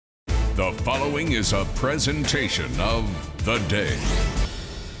The following is a presentation of The Day.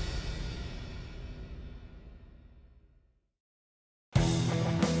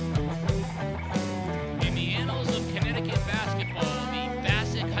 In the annals of Connecticut basketball, the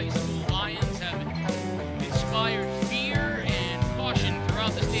Bassick High School Lions have inspired fear and caution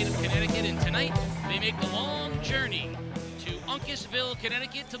throughout the state of Connecticut, and tonight they make the long journey to Uncasville,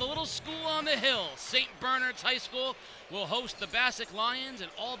 Connecticut, to the little school on the hill. St. Bernard's High School will host the Bassick Lions,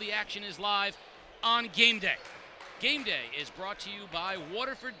 and all the action is live on Game Day. Game Day is brought to you by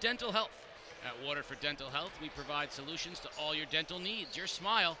Waterford Dental Health. At Waterford Dental Health, we provide solutions to all your dental needs. Your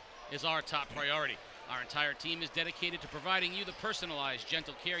smile is our top priority. Our entire team is dedicated to providing you the personalized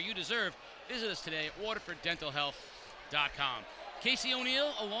dental care you deserve. Visit us today at waterforddentalhealth.com. Casey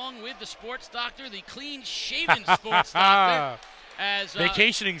O'Neill, along with the sports doctor, the clean-shaven sports doctor. As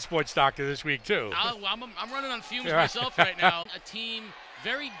vacationing sports doctor this week, too. I'm running on fumes myself right now. A team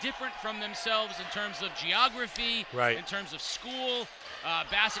very different from themselves in terms of geography, in terms of school.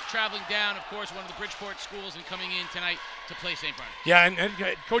 Bassick traveling down, of course, one of the Bridgeport schools, and coming in tonight to play St. Bernard. Yeah, and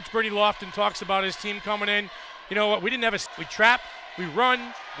Coach Bernie Lofton talks about his team coming in. You know what? We trap, we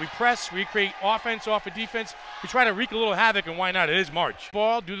run, we press, we create offense off of defense. We try to wreak a little havoc, and why not? It is March.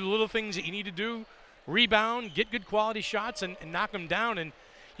 Ball, do the little things that you need to do. Rebound, get good quality shots, and knock them down, and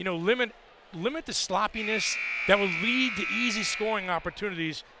limit the sloppiness that will lead to easy scoring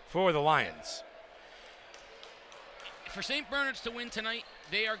opportunities for the Lions. For St. Bernard's to win tonight,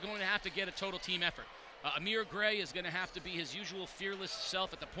 they are going to have to get a total team effort. Amir Gray is going to have to be his usual fearless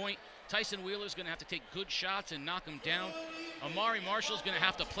self at the point. Tyson Wheeler is going to have to take good shots and knock them down. Amari Marshall is going to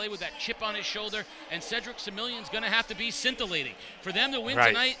have to play with that chip on his shoulder, and Cedric Semillion is going to have to be scintillating. For them to win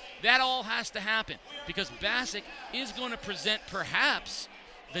tonight, that all has to happen, because Bassick is going to present perhaps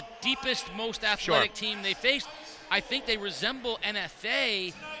the deepest, most athletic team they faced. I think they resemble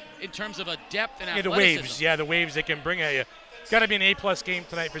NFA in terms of a depth and athleticism. The waves they can bring at you. It's got to be an A+ game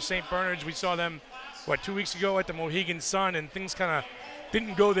tonight for St. Bernard's. We saw them, 2 weeks ago at the Mohegan Sun, and things kind of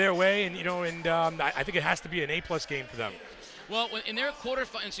didn't go their way, and I think it has to be an A+ game for them. Well, in their their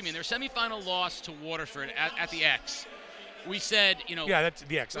semifinal loss to Waterford at the X, we said, yeah, that's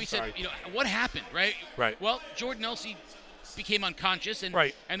the X. We said, what happened, right? Right. Well, Jordan Elsey became unconscious, and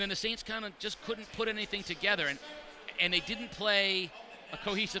then the Saints kind of just couldn't put anything together, and they didn't play a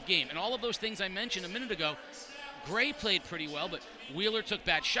cohesive game. And all of those things I mentioned a minute ago, Gray played pretty well, but Wheeler took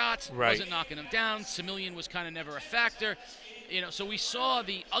bad shots, wasn't knocking them down. Semillion was kind of never a factor. So we saw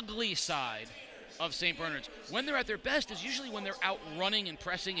the ugly side of St. Bernard's. When they're at their best is usually when they're out running and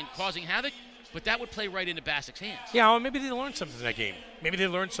pressing and causing havoc, but that would play right into Bassick's hands. Yeah, well, maybe they learned something from that game. Maybe they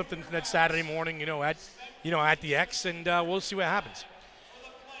learned something from that Saturday morning, at the X, and we'll see what happens.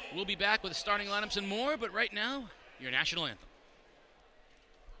 We'll be back with the starting lineups and more, but right now, your national anthem.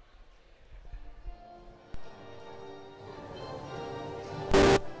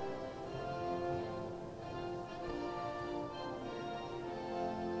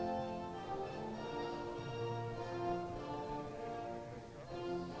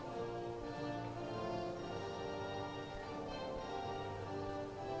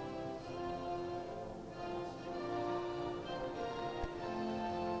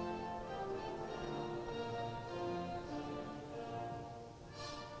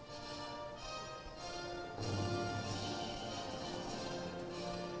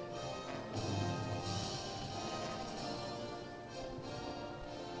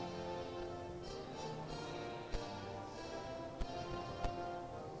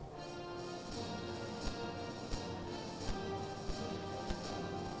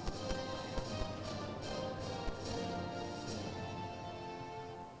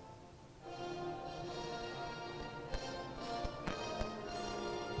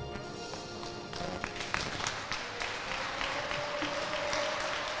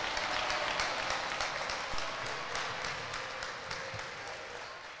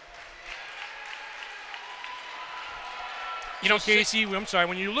 Casey, I'm sorry,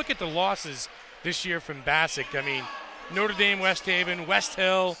 when you look at the losses this year from Bassick, Notre Dame, West Haven, West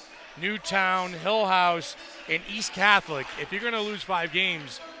Hill, Newtown, Hill House, and East Catholic, if you're going to lose 5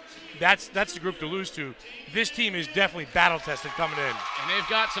 games, that's the group to lose to. This team is definitely battle-tested coming in. And they've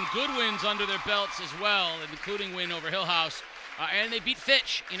got some good wins under their belts as well, including win over Hill House. And they beat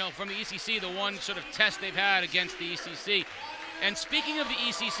Fitch, from the ECC, the one sort of test they've had against the ECC. And speaking of the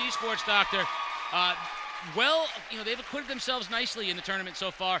ECC, Sports Doctor, they've acquitted themselves nicely in the tournament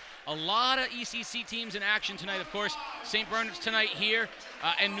so far. A lot of ECC teams in action tonight, of course. St. Bernard's tonight here,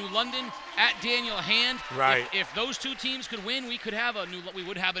 and New London at Daniel Hand. Right. If those two teams could win, we would have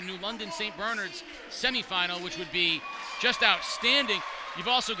a New London St. Bernard's semifinal, which would be just outstanding. You've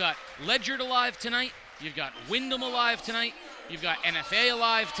also got Ledyard alive tonight. You've got Wyndham alive tonight. You've got NFA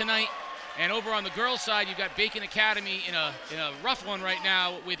alive tonight. And over on the girls' side, you've got Bacon Academy in a rough one right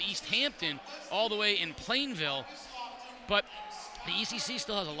now with East Hampton all the way in Plainville. But the ECC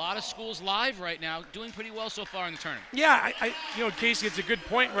still has a lot of schools live right now, doing pretty well so far in the tournament. Yeah, Casey, it's a good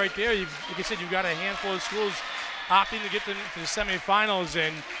point right there. Like I said, you've got a handful of schools opting to get to the semifinals,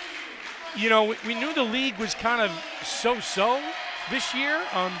 and we knew the league was kind of so-so this year,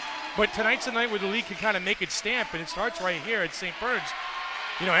 but tonight's the night where the league can kind of make its stamp, and it starts right here at St. Bernard's.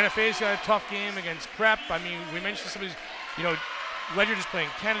 NFA's got a tough game against Prep. I mean, we mentioned some of these, Ledyard is playing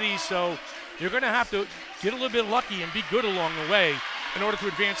Kennedy, so you're going to have to get a little bit lucky and be good along the way in order to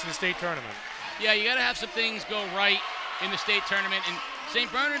advance in the state tournament. Yeah, you got to have some things go right in the state tournament, and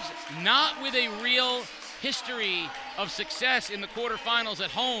St. Bernard's not with a real history of success in the quarterfinals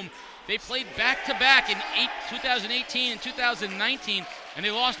at home. They played back-to-back in 2018 and 2019, and they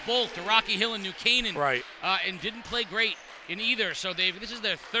lost both to Rocky Hill and New Canaan, right? And didn't play great in either. So this is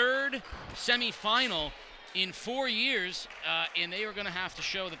their third semifinal in 4 years, and they are going to have to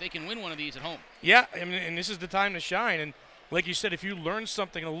show that they can win one of these at home. Yeah, and this is the time to shine. And like you said, if you learn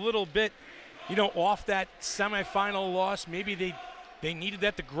something a little bit, off that semifinal loss, maybe they needed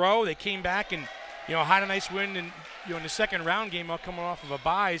that to grow. They came back and had a nice win in the second round game coming off of a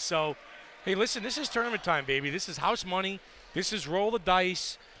bye. So, hey, listen, this is tournament time, baby. This is house money. This is roll the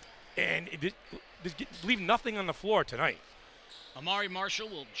dice, and leave nothing on the floor tonight. Amari Marshall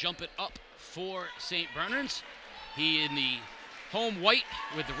will jump it up for St. Bernard's. He in the home white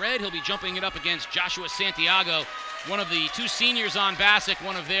with the red. He'll be jumping it up against Joshua Santiago, one of the two seniors on Bassick,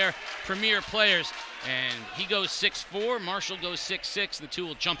 one of their premier players. And he goes 6'4", Marshall goes 6'6". The two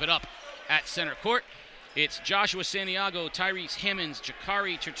will jump it up at center court. It's Joshua Santiago, Tyrese Hammonds,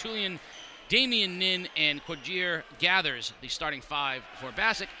 Jakari Tertullian, Damian Nin, and Quadir Gathers, the starting five for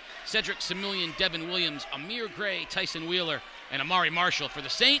Bassick. Cedric Similian, Devin Williams, Amir Gray, Tyson Wheeler, and Amari Marshall for the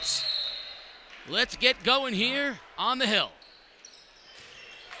Saints. Let's get going here on the hill.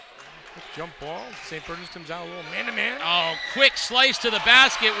 Quick jump ball. St. Bernard's comes out a little man-to-man. Oh, quick slice to the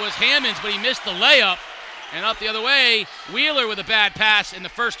basket was Hammonds, but he missed the layup. And up the other way, Wheeler with a bad pass in the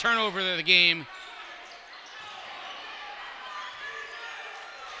first turnover of the game.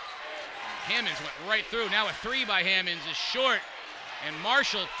 Hammonds went right through. Now a three by Hammonds is short. And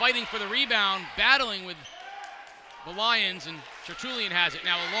Marshall fighting for the rebound, battling with the Lions, and Tertullian has it.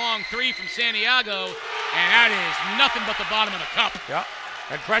 Now a long three from Santiago, and that is nothing but the bottom of the cup. Yeah,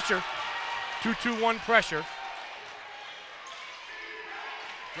 and pressure. 2-2-1 pressure.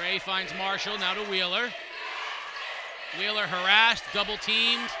 Gray finds Marshall, now to Wheeler. Wheeler harassed, double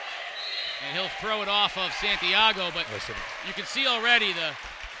teamed, and he'll throw it off of Santiago, but you can see already the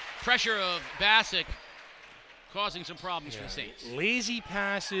pressure of Bassick causing some problems for the Saints. Lazy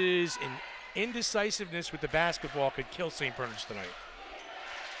passes and indecisiveness with the basketball could kill St. Bernard's tonight.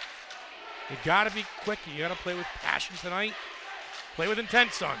 You got to be quick. You got to play with passion tonight. Play with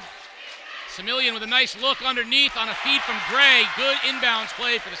intent, son. Similian with a nice look underneath on a feed from Gray. Good inbounds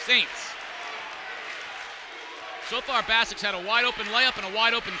play for the Saints. So far, Bassick's had a wide-open layup and a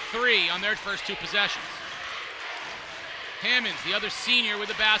wide-open three on their first two possessions. Hammonds, the other senior, with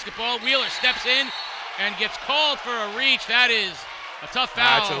the basketball. Wheeler steps in and gets called for a reach. That is a tough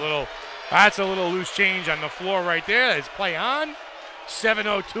foul. That's a little loose change on the floor right there. It's play on.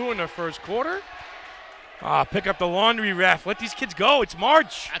 7:02 in the first quarter. Pick up the laundry, ref. Let these kids go. It's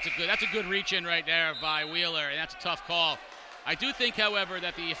March. That's a good reach in right there by Wheeler, and that's a tough call. I do think, however,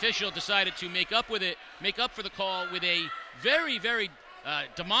 that the official decided to make up for the call with a very, very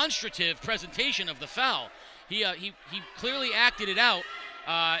demonstrative presentation of the foul. He clearly acted it out,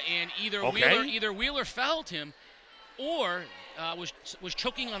 and either Wheeler fouled him or was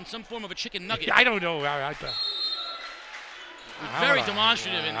choking on some form of a chicken nugget. I don't know. Very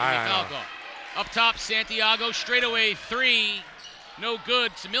demonstrative in the foul call. Up top, Santiago, straightaway three, no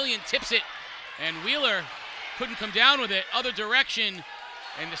good. Similian tips it, and Wheeler couldn't come down with it. Other direction,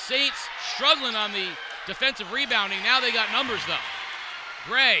 and the Saints struggling on the defensive rebounding. Now they got numbers, though.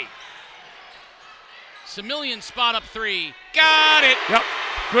 Gray. Similian spot up three. Got it! Yep.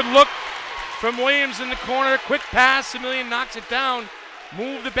 Good look from Williams in the corner. Quick pass. Similian knocks it down.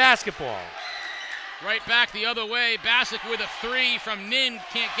 Move the basketball. Right back the other way. Bassick with a three from Nin.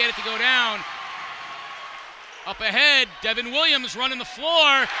 Can't get it to go down. Up ahead, Devin Williams running the floor,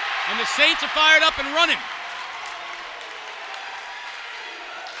 and the Saints are fired up and running.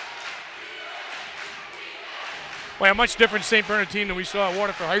 Well, a much different St. Bernard team than we saw at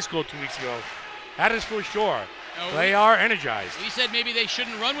Waterford High School 2 weeks ago. That is for sure. They are energized. We said maybe they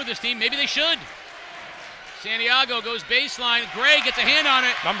shouldn't run with this team. Maybe they should. Santiago goes baseline. Gray gets a hand on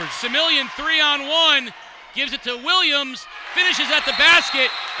it. Numbers. Semillian 3-on-1. Gives it to Williams. Finishes at the basket.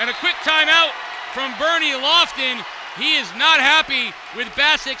 And a quick timeout from Bernie Lofton. He is not happy with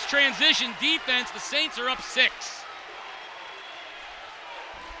Bassick's transition defense. The Saints are up 6.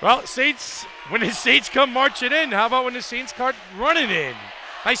 Well, Saints, when the Saints come marching in, how about when the Saints start running in?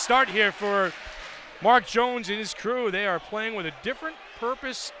 Nice start here for Mark Jones and his crew. They are playing with a different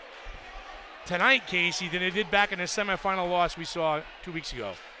purpose tonight, Casey, than they did back in the semifinal loss we saw 2 weeks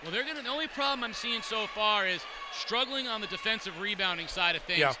ago. Well, the only problem I'm seeing so far is struggling on the defensive rebounding side of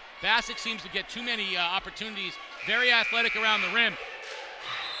things. Yeah. Bassick seems to get too many opportunities, very athletic around the rim.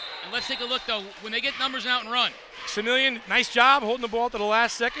 And let's take a look, though, when they get numbers out and run. Semillian, nice job holding the ball to the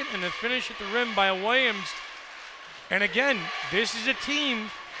last second, and the finish at the rim by Williams. And again, this is a team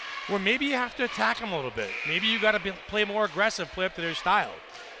where maybe you have to attack them a little bit. Maybe you got to play more aggressive, play up to their style.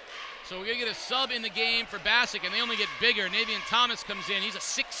 So we're going to get a sub in the game for Bassick, and they only get bigger. Navian Thomas comes in. He's a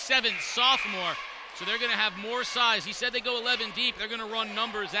 6'7" sophomore, so they're going to have more size. He said they go 11 deep. They're going to run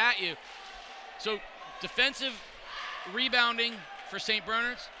numbers at you. So defensive rebounding for St.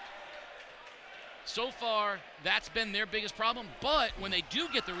 Bernard's, so far, that's been their biggest problem. But when they do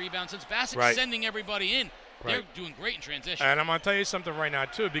get the rebound, since Bassick's sending everybody in, they're doing great in transition. And I'm going to tell you something right now,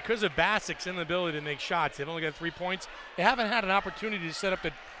 too. Because of Bassick's inability to make shots, they've only got 3 points. They haven't had an opportunity to set up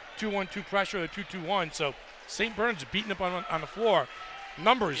the 2-1-2 pressure or the 2-2-1. So St. Bernard's beating up on the floor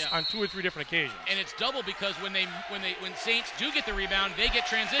numbers on 2 or 3 different occasions. And it's double because when Saints do get the rebound, they get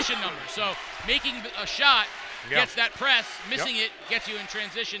transition numbers. So making a shot gets that press. Missing it gets you in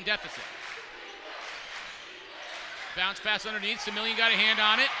transition deficit. Bounce pass underneath. Semillian got a hand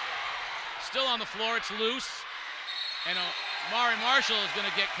on it. Still on the floor. It's loose. And Mari Marshall is going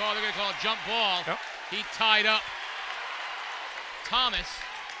to get called. They're going to call a jump ball. He tied up Thomas.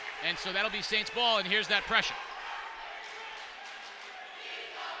 And so that'll be Saints ball. And here's that pressure.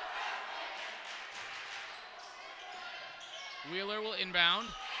 Wheeler will inbound.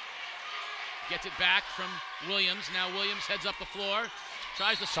 Gets it back from Williams. Now Williams heads up the floor.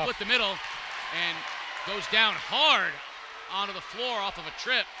 Tries to split the middle. And goes down hard onto the floor off of a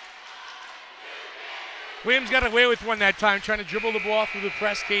trip. Williams got away with one that time, trying to dribble the ball through the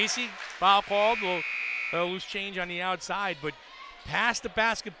press, Casey. Foul called, a loose change on the outside, but pass the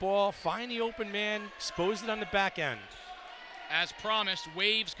basketball, find the open man, expose it on the back end. As promised,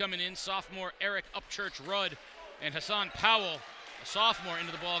 waves coming in. Sophomore Eric Upchurch-Rudd and Hassan Powell, a sophomore,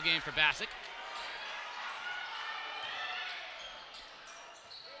 into the ball game for Bassick.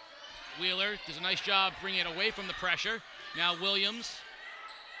 Wheeler does a nice job bringing it away from the pressure. Now Williams.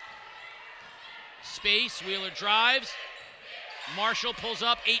 Space, Wheeler drives. Marshall pulls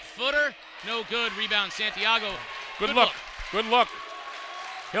up, 8-footer. No good, rebound Santiago. Good look. Good look.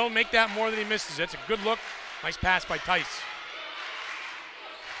 He'll make that more than he misses. That's a good look. Nice pass by Tice.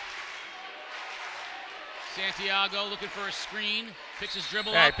 Santiago looking for a screen. Picks his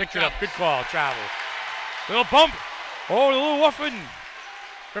dribble up. Yeah, he picked it up. Good call, travel. Little bump. Oh, a little woofing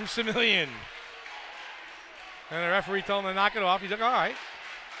from Semillian. And the referee told him to knock it off. He's like, all right.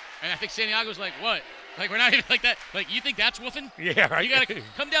 And I think Santiago's like, what? Like, we're not even like that. Like, you think that's woofing? Yeah, right. You got to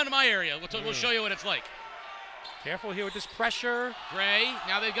come down to my area. We'll show you what it's like. Careful here with this pressure. Gray,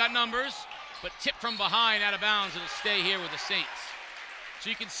 now they've got numbers, but tipped from behind, out of bounds. It'll stay here with the Saints. So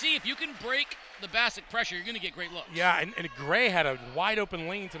you can see if you can break the Bassick pressure, you're going to get great looks. Yeah, and Gray had a wide open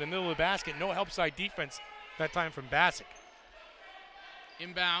lane to the middle of the basket. No help side defense that time from Bassick.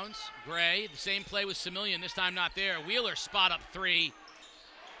 Inbounds, Gray, the same play with Semillian, this time not there. Wheeler spot up 3.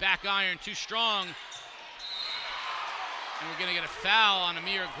 Back iron, too strong. And we're going to get a foul on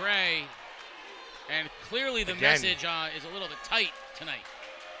Amir Gray. And clearly the message is a little bit tight tonight.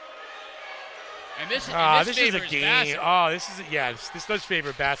 And this is a game. Bassick. Oh, this does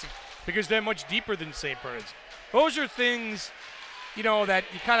favor Bassick because they're much deeper than St. Bernard's. Those are things, that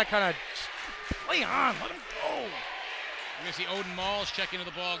you kind of play on, let them go. We're going to see Odin Malls check into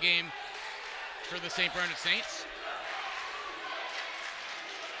the ball game for the St. Bernard Saints.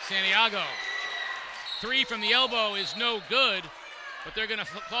 Santiago, 3 from the elbow is no good, but they're going to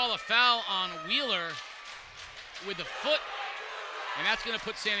call a foul on Wheeler with the foot, and that's going to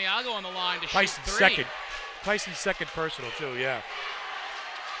put Santiago on the line to shoot 3. Tyson's second personal, too, yeah.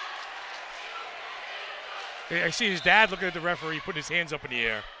 I see his dad looking at the referee, putting his hands up in the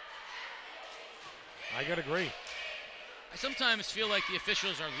air. I got to agree. I sometimes feel like the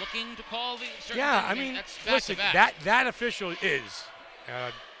officials are looking to call the certain Yeah, thing. I mean, that's back listen, to back. that official is,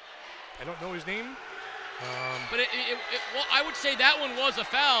 I don't know his name. But well, I would say that one was a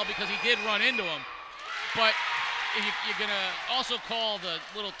foul because he did run into him. But you're going to also call the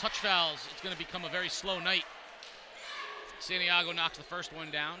little touch fouls, it's going to become a very slow night. Santiago knocks the first one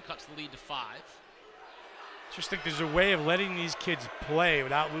down, cuts the lead to 5. Just think there's a way of letting these kids play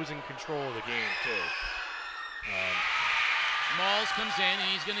without losing control of the game, too. Malls comes in, and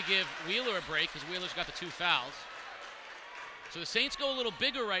he's going to give Wheeler a break because Wheeler's got the 2 fouls. So the Saints go a little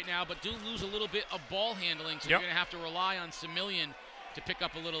bigger right now, but do lose a little bit of ball handling, so you're going to have to rely on Similian to pick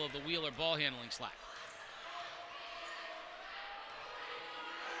up a little of the Wheeler ball handling slack.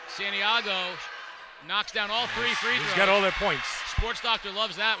 Santiago knocks down all 3 free throws. He's got all their points. Sports Doctor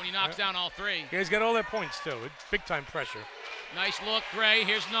loves that when he knocks down all 3. He's got all their points, too. Big time pressure. Nice look, Gray.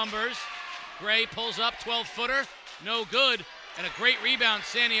 Here's numbers. Gray pulls up, 12-footer. No good. And a great rebound,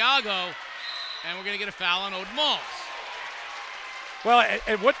 Santiago. And we're going to get a foul on Odin Malls. Well,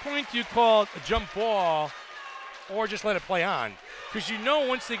 at what point do you call a jump ball or just let it play on? Because you know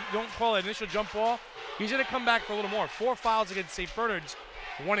once they don't call an initial jump ball, he's going to come back for a little more. 4 fouls against St. Bernard's,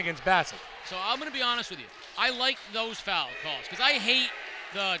 1 against Bassick. So I'm going to be honest with you. I like those foul calls because I hate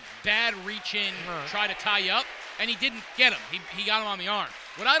the bad reach-in, try to tie you up, and he didn't get him. He got him on the arm.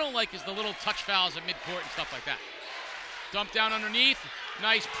 What I don't like is the little touch fouls at midcourt and stuff like that. Dump down underneath.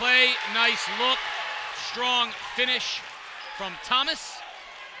 Nice play, nice look, strong finish from Thomas.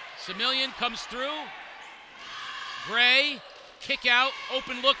 Similian comes through. Gray, kick out,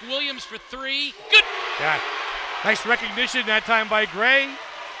 open look, Williams for 3. Good! Yeah, nice recognition that time by Gray.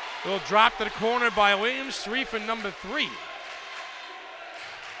 Little drop to the corner by Williams, 3 for number 3.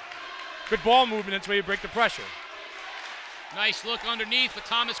 Good ball movement, that's where you break the pressure. Nice look underneath, but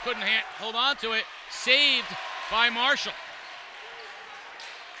Thomas couldn't hold on to it. Saved by Marshall.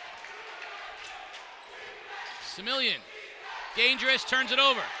 Similian, dangerous, turns it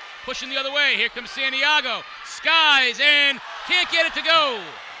over. Pushing the other way, here comes Santiago. Skies and can't get it to go.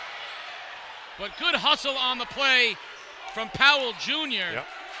 But good hustle on the play from Powell Jr. Yep.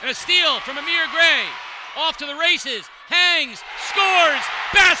 And a steal from Amir Gray. Off to the races, hangs, scores,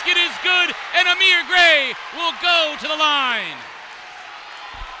 basket is good, and Amir Gray will go to the line.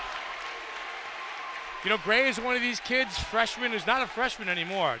 You know, Gray is one of these kids, freshman, who's not a freshman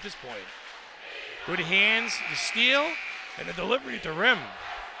anymore at this point. Good hands, the steal, and the delivery at the rim.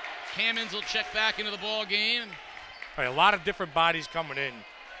 Hammonds will check back into the ball game. All right, a lot of different bodies coming in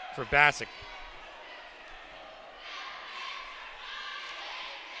for Bassick.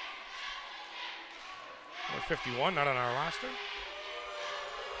 Number 51, not on our roster.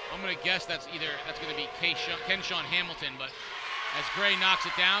 I'm going to guess that's going to be Kenshawn Hamilton, but as Gray knocks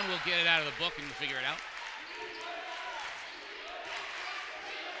it down, we'll get it out of the book and we'll figure it out.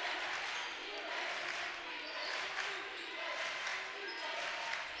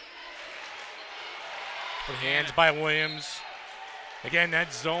 Good hands by Williams. Again,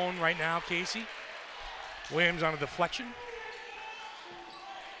 that zone right now, Casey. Williams on a deflection.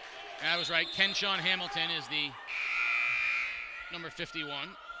 That was right. Kenshawn Hamilton is the number 51.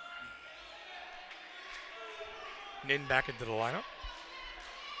 Nin back into the lineup.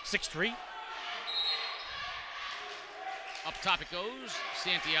 6'3". Up top it goes.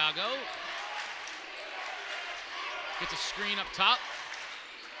 Santiago gets a screen up top.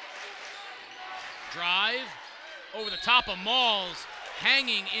 Drive over the top of Malls,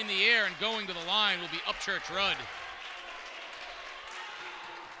 hanging in the air and going to the line will be Upchurch Rudd.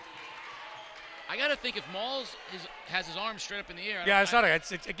 I got to think if Malls has his arm straight up in the air. Yeah, it's not.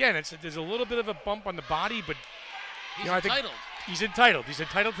 There's a little bit of a bump on the body, but he's entitled. He's entitled. He's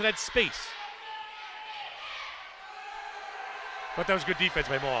entitled to that space. But that was good defense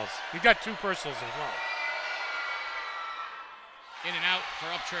by Malls. He got 2 personals as well. In and out for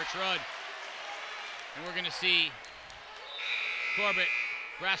Upchurch Rudd. And we're going to see Corbett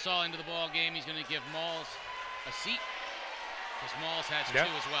Brassall into the ball game. He's going to give Malls a seat because Malls has 2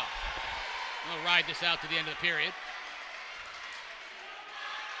 as well. We'll ride this out to the end of the period.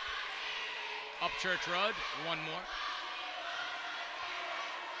 Upchurch Rudd, 1 more.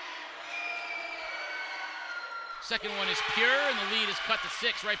 Second one is pure, and the lead is cut to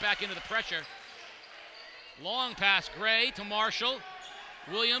 6, right back into the pressure. Long pass, Gray to Marshall.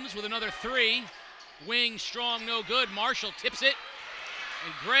 Williams with another 3. Wing strong, no good. Marshall tips it.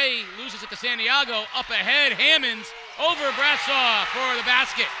 And Gray loses it to Santiago. Up ahead, Hammonds over Brassall for the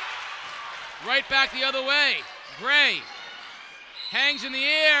basket. Right back the other way. Gray hangs in the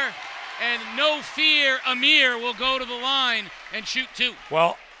air, and no fear, Amir will go to the line and shoot 2.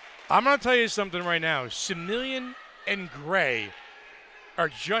 Well, I'm going to tell you something right now. Similian and Gray are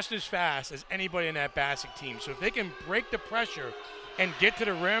just as fast as anybody in that Bassick team. So if they can break the pressure and get to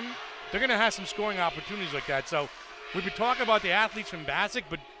the rim, they're going to have some scoring opportunities like that. So we've been talking about the athletes from Bassick,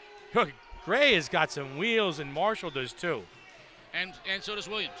 but look, Gray has got some wheels, and Marshall does too. And so does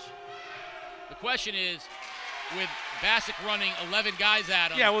Williams. The question is, with Bassick running 11 guys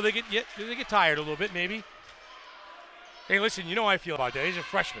at him. Yeah, well, they get tired a little bit, maybe. Hey, listen, you know how I feel about that. He's a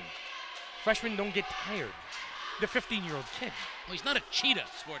freshman. Freshmen don't get tired. The 15-year-old kid. Well, he's not a cheetah,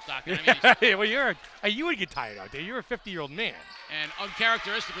 sports doctor. I mean, well, you would get tired out there. You're a 50-year-old man. And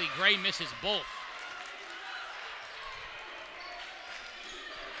uncharacteristically, Gray misses both.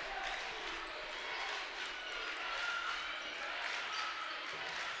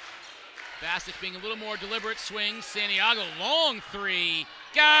 Bassick being a little more deliberate, swings. Santiago, long three.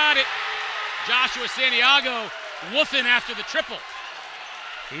 Got it. Joshua Santiago woofing after the triple.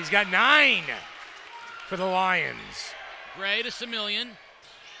 He's got 9 for the Lions. Gray to Semillian.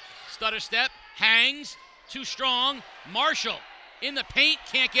 Stutter step. Hangs. Too strong. Marshall in the paint.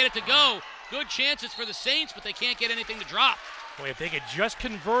 Can't get it to go. Good chances for the Saints, but they can't get anything to drop. Boy, if they could just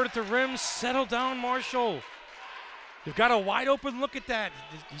convert at the rim, settle down, Marshall. You've got a wide open look at that.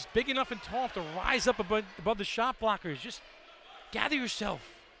 He's big enough and tall to rise up above the shot blockers. Just gather yourself.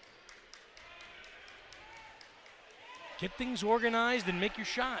 Get things organized and make your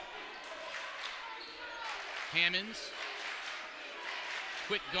shot. Hammonds.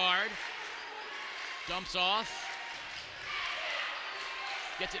 Quick guard. Dumps off.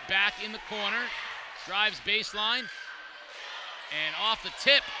 Gets it back in the corner. Drives baseline. And off the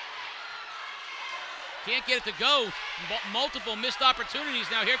tip. Can't get it to go. Multiple missed opportunities.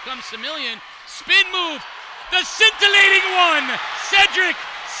 Now here comes Semillian. Spin move. The scintillating one. Cedric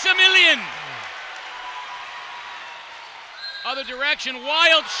Semillian. Other direction.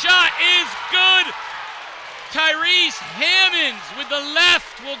 Wild shot is good. Tyrese Hammonds with the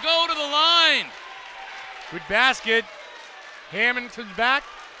left will go to the line. Good basket. Hammond comes back.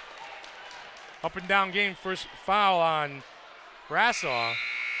 Up and down game. First foul on Brassaw.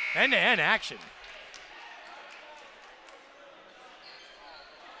 End-to-end action.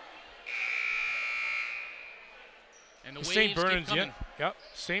 And the St. waves Bernard's, keep coming. yep.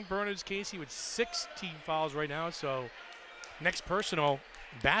 St. Bernard's, Casey, with 6 team fouls right now. So next personal,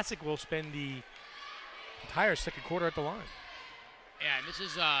 Bassick will spend the entire second quarter at the line. Yeah, and this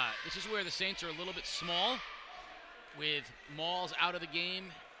is where the Saints are a little bit small, with Malls out of the game,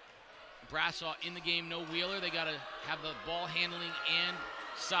 Brassaw in the game, no Wheeler. They got to have the ball handling and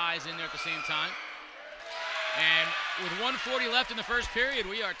size in there at the same time. And with 1:40 left in the first period,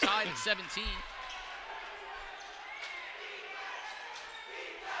 we are tied at 17.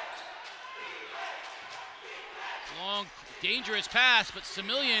 Long, dangerous pass, but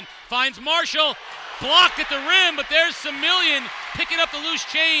Semillian finds Marshall. Blocked at the rim, but there's Semillian picking up the loose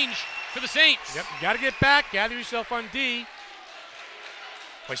change for the Saints. Yep, you got to get back, gather yourself on D.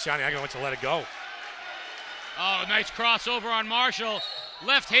 Boy, Santiago wants to let it go. Oh, nice crossover on Marshall.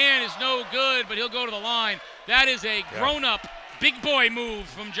 Left hand is no good, but he'll go to the line. That is a grown-up, big boy move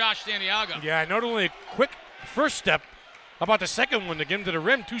from Josh Santiago. Yeah, not only a quick first step, how about the second one to get him to the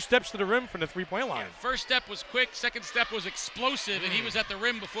rim? 2 steps to the rim from the three-point line. Yeah, first step was quick, second step was explosive, and he was at the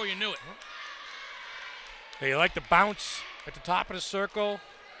rim before you knew it. You like the bounce at the top of the circle,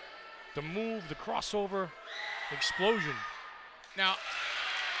 the move, the crossover, explosion. Now,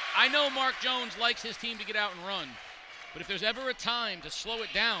 I know Mark Jones likes his team to get out and run, but if there's ever a time to slow it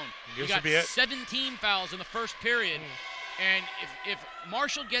down, you got 17 fouls in the first period, and if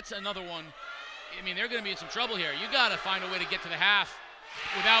Marshall gets another one, I mean, they're going to be in some trouble here. You got to find a way to get to the half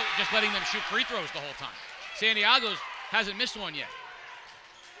without just letting them shoot free throws the whole time. Santiago hasn't missed one yet.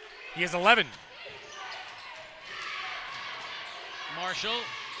 He has 11. Marshall,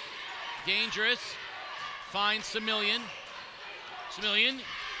 dangerous, finds Semillian. Semillian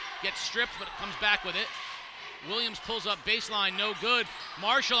gets stripped, but comes back with it. Williams pulls up baseline, no good.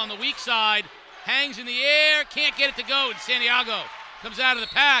 Marshall on the weak side, hangs in the air, can't get it to go, and Santiago comes out of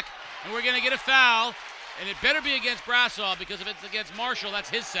the pack, and we're going to get a foul, and it better be against Brassaw, because if it's against Marshall, that's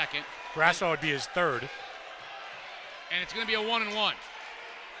his second. Brassaw would be his third. And it's going to be a 1-and-1.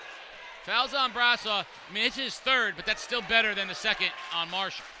 Fouls on Brassaw. I mean, it's his third, but that's still better than the second on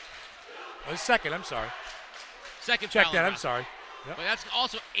Marshall. Oh, his second, I'm sorry. Second Check foul that, on I'm Brassaw. sorry. Yep. But that's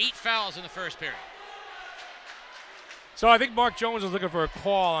also 8 fouls in the first period. So I think Mark Jones was looking for a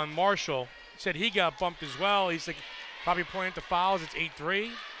call on Marshall. He said he got bumped as well. He's like probably pointing to fouls. It's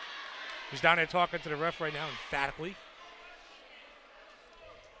 8-3. He's down there talking to the ref right now emphatically.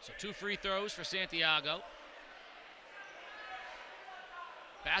 So 2 free throws for Santiago.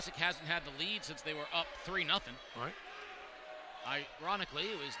 Bassick hasn't had the lead since they were up 3-0. All right. Ironically,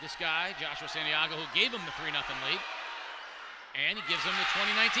 it was this guy, Joshua Santiago, who gave him the 3-0 lead. And he gives him the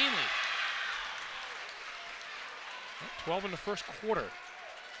 2019 lead. 12 in the first quarter.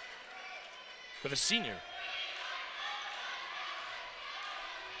 for the senior.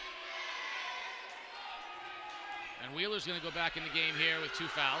 And Wheeler's going to go back in the game here with 2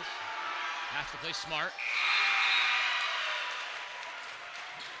 fouls. Has to play smart.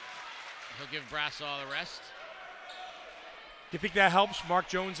 He'll give Brassaw the rest. Do you think that helps Mark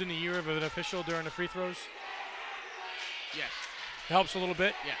Jones in the year of an official during the free throws? Yes. It helps a little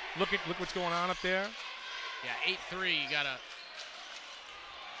bit? Yeah. Look what's going on up there. Yeah, 8-3. You got a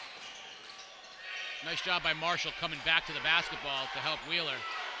nice job by Marshall coming back to the basketball to help Wheeler.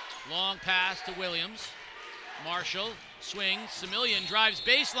 Long pass to Williams. Marshall swings. Semillian drives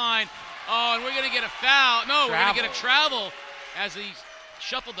baseline. Oh, and we're going to get a foul. No, we're going to get a travel as he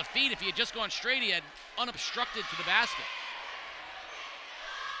shuffled the feet. If he had just gone straight, he had unobstructed to the basket.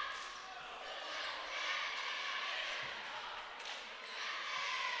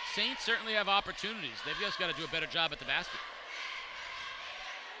 Saints certainly have opportunities. They've just got to do a better job at the basket.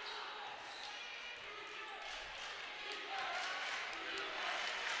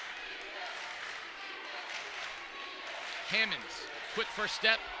 Hammonds, quick first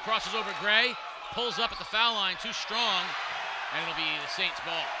step, crosses over Gray, pulls up at the foul line, too strong, and it'll be the Saints'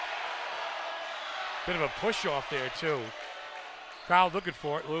 ball. Bit of a push off there, too. Crowd looking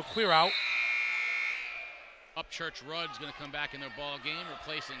for it. A little clear out. Upchurch Rudd's going to come back in their ball game,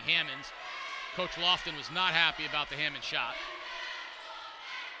 replacing Hammonds. Coach Lofton was not happy about the Hammond shot.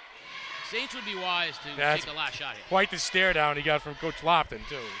 Saints would be wise to take the last shot here. Quite the stare down he got from Coach Lofton,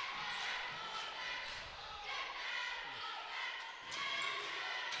 too.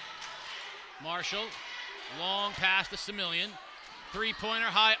 Marshall, long pass to Semillian. Three-pointer,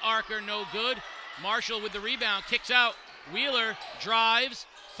 high arcer, no good. Marshall with the rebound, kicks out. Wheeler drives,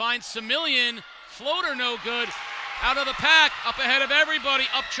 finds Semillian. Floater, no good. Out of the pack, up ahead of everybody,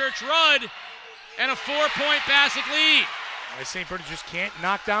 Upchurch Rudd, and a 4-point Bassick lead. St. Bernard just can't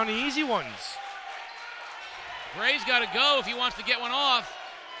knock down the easy ones. Gray's got to go if he wants to get one off.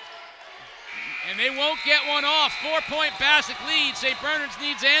 And they won't get one off. 4-point Bassick lead. St. Bernard's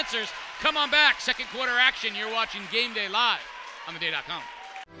needs answers. Come on back. Second quarter action. You're watching Game Day live on theday.com.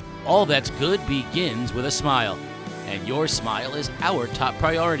 All that's good begins with a smile. And your smile is our top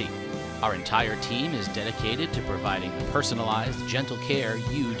priority. Our entire team is dedicated to providing the personalized, gentle care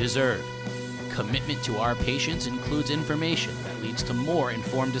you deserve. Commitment to our patients includes information that leads to more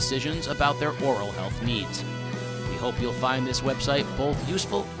informed decisions about their oral health needs. We hope you'll find this website both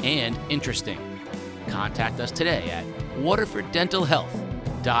useful and interesting. Contact us today at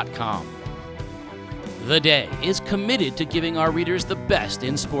waterforddentalhealth.com. The Day is committed to giving our readers the best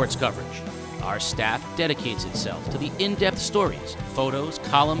in sports coverage. Our staff dedicates itself to the in-depth stories, photos,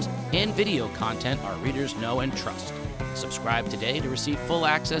 columns, and video content our readers know and trust. Subscribe today to receive full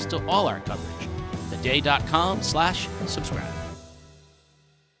access to all our coverage. theday.com/subscribe.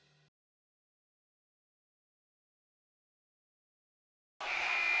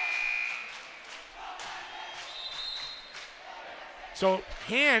 So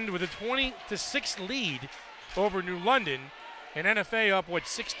Hand with a 20-6 lead over New London, and NFA up,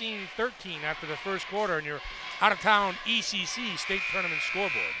 16-13 after the first quarter, and your out-of-town ECC state tournament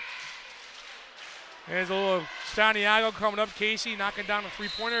scoreboard. There's a little Santiago coming up. Casey knocking down a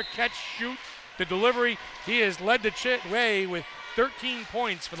three-pointer. Catch, shoot, the delivery. He has led the way with 13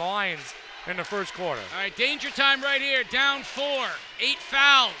 points for the Lions in the first quarter. All right, danger time right here. Down 4, 8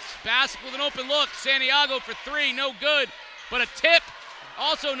 fouls. Bassick with an open look. Santiago for 3, no good. But a tip,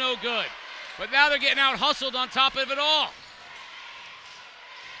 also no good. But now they're getting out-hustled on top of it all.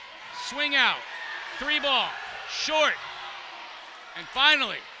 Swing out, 3-ball, short. And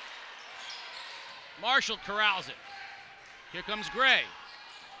finally, Marshall corrals it. Here comes Gray.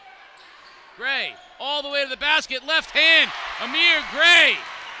 Gray, all the way to the basket, left hand, Amir Gray.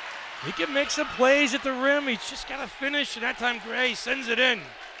 He can make some plays at the rim. He's just got to finish, and that time Gray sends it in.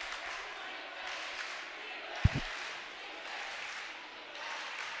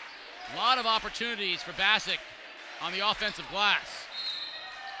 A lot of opportunities for Bassick on the offensive glass.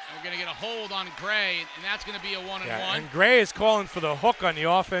 And we're going to get a hold on Gray, and that's going to be a 1-and-1. Yeah, and Gray is calling for the hook on the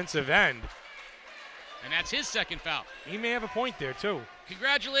offensive end. And that's his second foul. He may have a point there, too.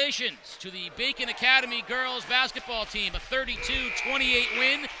 Congratulations to the Bacon Academy girls basketball team. A 32-28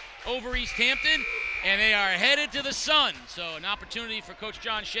 win over East Hampton, and they are headed to the sun. So an opportunity for Coach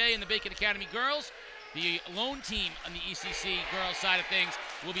John Shea and the Bacon Academy girls. The lone team on the ECC girls side of things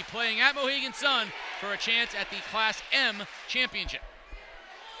will be playing at Mohegan Sun for a chance at the Class M championship.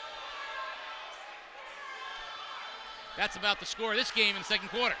 That's about the score of this game in the second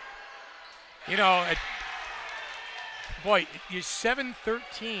quarter. You know, you're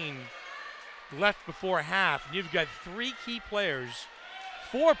 7-13 left before half, and you've got 3 key players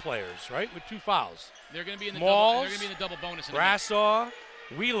 4 players, right, with 2 fouls. They're going to be in the Malls, double bonus. Brassaw,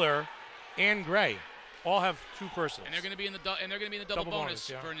 Wheeler, and Gray all have 2 personals. And they're going to be in the double bonus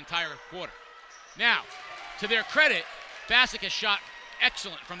yeah. for an entire quarter. Now, to their credit, Bassick has shot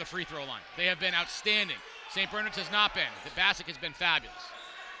excellent from the free throw line. They have been outstanding. St. Bernard's has not been. Bassick has been fabulous.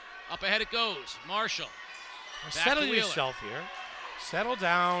 Up ahead it goes. Marshall. Settle yourself here. Settle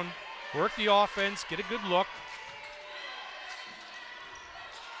down. Work the offense. Get a good look.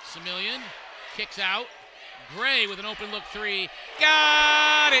 Semillion kicks out. Gray with an open look 3.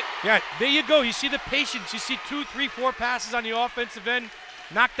 Got it! Yeah, there you go. You see the patience. You see 2, 3, 4 passes on the offensive end.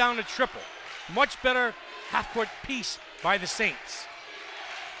 Knock down a triple. Much better half-court piece by the Saints.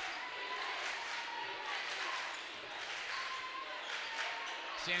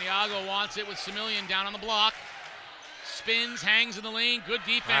 Santiago wants it with Semillion down on the block. Spins, hangs in the lane. Good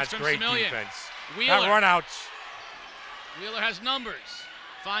defense from great Semillion. Defense. Wheeler. That run-outs. Wheeler has numbers.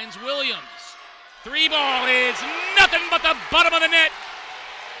 Finds Williams. 3 ball is nothing but the bottom of the net.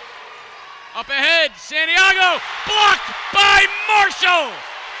 Up ahead, Santiago. Blocked by Marshall.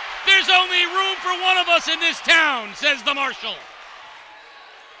 There's only room for one of us in this town, says the Marshal.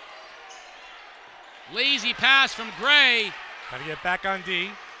 Lazy pass from Gray. Got to get back on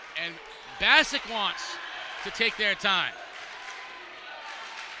D. And Bassick wants to take their time.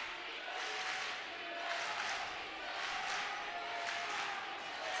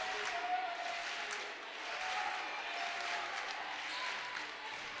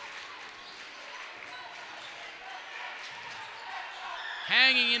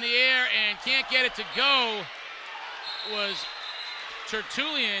 Hanging in the air and can't get it to go was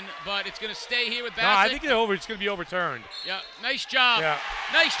Tertullian, but it's going to stay here with Bassick. No, I think it's going to be overturned. Yeah, nice job. Yeah.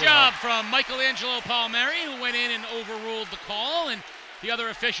 Nice job from Michelangelo Palmieri, who went in and overruled the call, and the other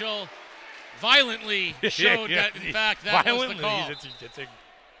official violently showed that, in fact, that was the call. I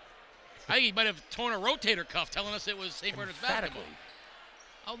think he might have torn a rotator cuff telling us it was St. Bernard's basketball.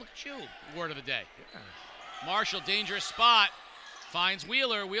 Oh, look at you. Word of the day. Yeah. Marshall, dangerous spot. Finds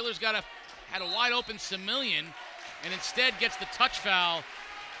Wheeler. Wheeler's had a wide open Semillion, and instead gets the touch foul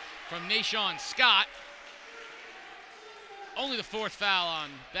from Nashawn Scott. Only the 4th foul on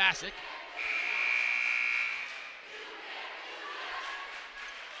Bassick.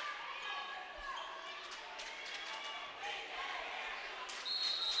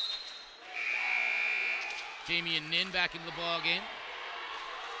 Damian Nin back into the ball game.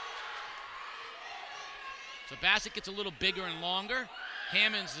 So Bassick gets a little bigger and longer.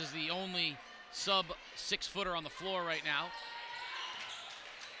 Hammonds is the only sub 6-footer on the floor right now.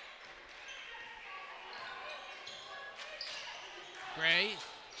 Gray,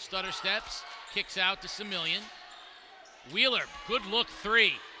 stutter steps, kicks out to Semillion. Wheeler, good look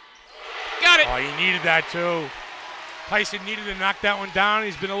 3. Got it! Oh, he needed that too. Tyson needed to knock that one down.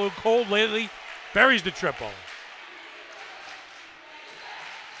 He's been a little cold lately. Buries the triple.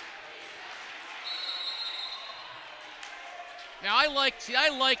 Now I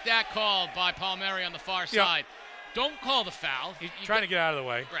like that call by Palmieri on the far side. Don't call the foul. He's trying to get out of the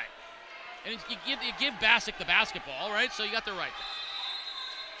way. Right. And you give Bassick the basketball, right? So you got the right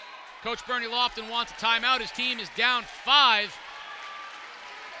there. Coach Bernie Lofton wants a timeout. His team is down 5.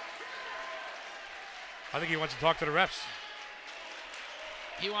 I think he wants to talk to the refs.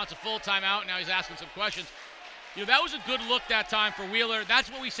 He wants a full timeout. Now he's asking some questions. You know, that was a good look that time for Wheeler.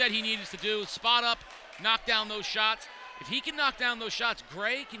 That's what we said he needed to do. Spot up, knock down those shots. If he can knock down those shots,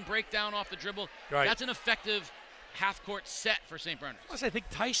 Gray can break down off the dribble. Right. That's an effective half-court set for St. Bernard's. Plus, I think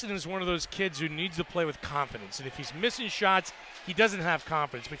Tyson is one of those kids who needs to play with confidence. And if he's missing shots, he doesn't have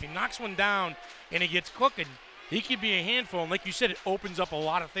confidence. But if he knocks one down and he gets cooking, he could be a handful. And like you said, it opens up a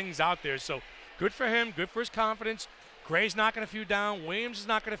lot of things out there. So good for him, good for his confidence. Gray's knocking a few down. Williams is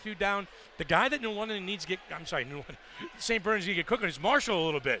knocking a few down. The guy that New London needs to get, St. Bernard's needs to get cooking is Marshall a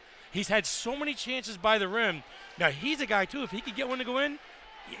little bit. He's had so many chances by the rim. Now, he's a guy, too. If he could get one to go in,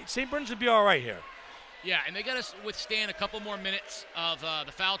 St. Bernard's would be all right here. Yeah, and they got to withstand a couple more minutes of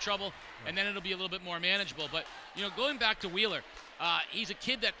the foul trouble, and then it'll be a little bit more manageable. But, you know, going back to Wheeler, he's a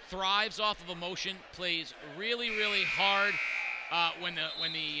kid that thrives off of emotion, plays really, really hard when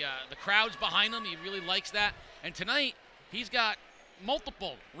the crowd's behind him. He really likes that. And tonight, he's got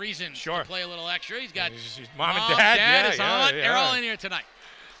multiple reasons to play a little extra. He's got his mom and dad. They're all in here tonight.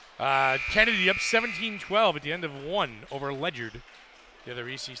 Kennedy up 17-12 at the end of 1 over Ledyard, the other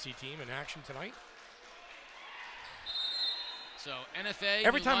ECC team in action tonight. So NFA.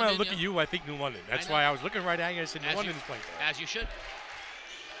 Every New time London, I look at you, I think New London. That's why I was looking right at you. I said New London's playing there. As you should.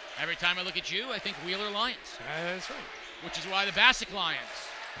 Every time I look at you, I think Wheeler Lions. That's right. Which is why the Bassick Lions.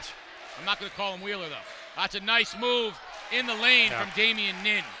 I'm not going to call them Wheeler, though. That's a nice move in the lane from Damian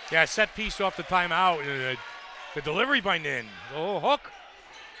Nin. Yeah, set piece off the timeout. The delivery by Nin. Oh, hook.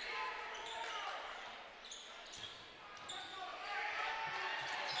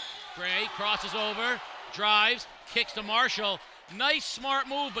 Gray crosses over, drives, kicks to Marshall. Nice, smart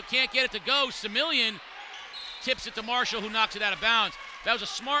move, but can't get it to go. Semillian tips it to Marshall, who knocks it out of bounds. That was a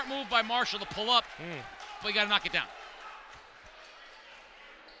smart move by Marshall to pull up, but you got to knock it down.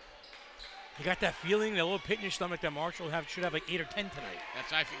 You got that feeling, that little pit in your stomach that Marshall should have like 8 or 10 tonight.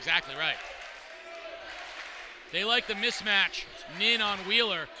 That's exactly right. They like the mismatch. Nin on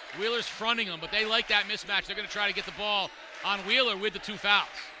Wheeler. Wheeler's fronting them, but they like that mismatch. They're going to try to get the ball on Wheeler with the 2 fouls.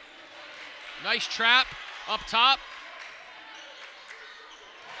 Nice trap up top.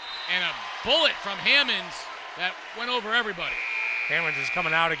 And a bullet from Hammonds that went over everybody. Hammonds is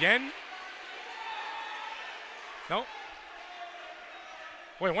coming out again. Nope.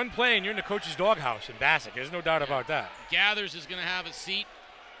 Wait, one play and you're in the coach's doghouse in Bassick. There's no doubt about that. Gathers is going to have a seat.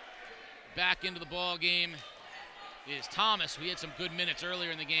 Back into the ball game is Thomas. We had some good minutes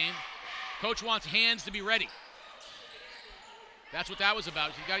earlier in the game. Coach wants hands to be ready. That's what that was about.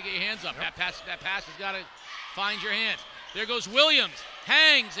 You got to get your hands up. Yep. That pass has got to find your hands. There goes Williams.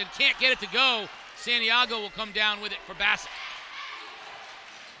 Hangs and can't get it to go. Santiago will come down with it for Bassick.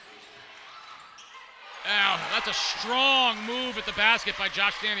 Oh, that's a strong move at the basket by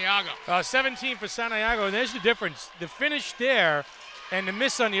Josh Santiago. 17 for Santiago, and there's the difference. The finish there and the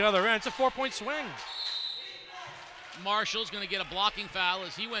miss on the other end. It's a 4-point swing. Marshall's going to get a blocking foul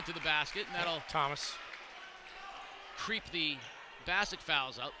as he went to the basket, and that'll Thomas creep the Bassick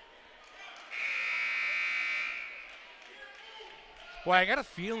fouls up. Boy, I got a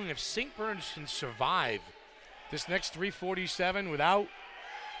feeling if St. Bernard's can survive this next 3:47 without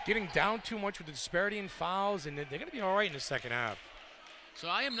getting down too much with the disparity in fouls, and they're going to be all right in the second half. So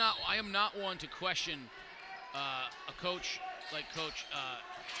I am not one to question a coach like Coach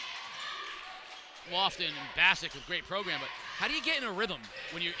Lofton and Bassick with great program, but how do you get in a rhythm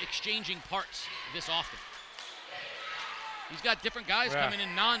when you're exchanging parts this often? He's got different guys coming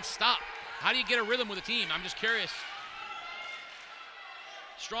in non-stop. How do you get a rhythm with a team? I'm just curious.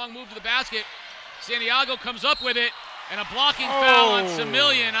 Strong move to the basket. Santiago comes up with it, and a blocking foul on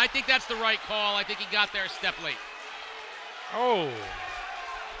Semillian. I think that's the right call. I think he got there a step late. Oh.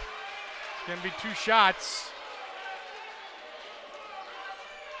 It's going to be 2 shots.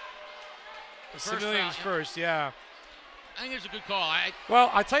 Semillian's first, yeah. I think it's a good call.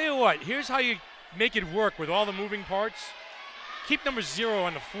 Well, I'll tell you what. Here's how you make it work with all the moving parts. Keep number 0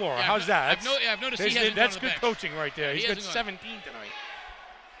 on the floor. Yeah, How's that? I've noticed he hasn't That's gone to the good bench. coaching right there. Yeah, He's got 17 tonight.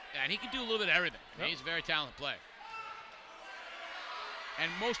 Yeah, and he can do a little bit of everything. Yep. He's a very talented player. And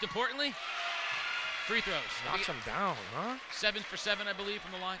most importantly, free throws. Knocks him down, huh? 7 for 7, I believe,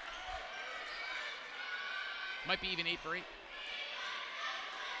 from the line. Might be even 8 for 8.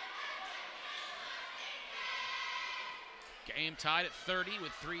 Game tied at 30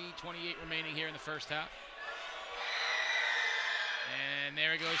 with 3:28 remaining here in the first half. And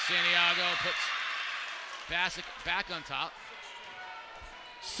there he goes, Santiago puts Bassick back on top.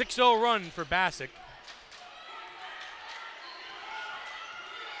 6-0 run for Bassick.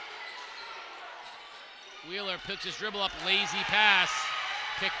 Wheeler picks his dribble up, lazy pass,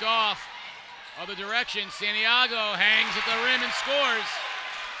 picked off. Other direction, Santiago hangs at the rim and scores.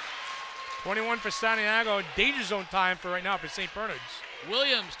 21 for Santiago, danger zone time for right now for St. Bernard's.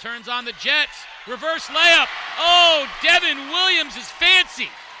 Williams turns on the Jets, reverse layup. Oh, Devin Williams is fancy.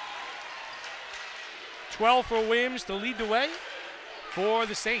 12 for Williams to lead the way for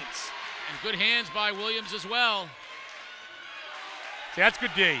the Saints. And good hands by Williams as well. See, that's good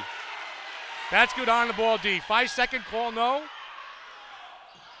D. That's good on the ball D. 5-second call, no.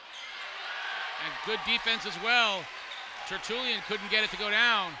 And good defense as well. Tertullian couldn't get it to go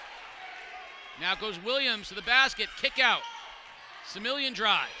down. Now goes Williams to the basket, kick out. Semillian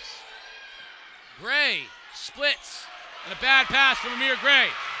drives. Gray splits, and a bad pass from Amir Gray.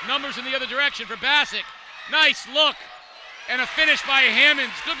 Numbers in the other direction for Bassick. Nice look, and a finish by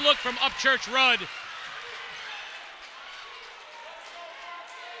Hammonds. Good look from Upchurch Rudd.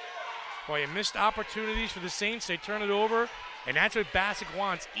 Boy, you missed opportunities for the Saints. They turn it over, and that's what Bassick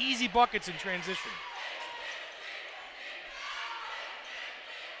wants. Easy buckets in transition.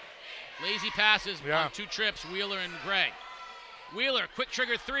 Lazy passes on 2 trips, Wheeler and Gray. Wheeler, quick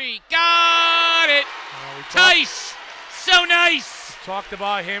trigger 3, got it! Tice, so nice! Talked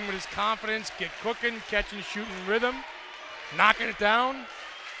about him with his confidence, get cooking, catching, shooting rhythm, knocking it down.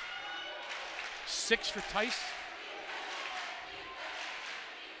 6 for Tice.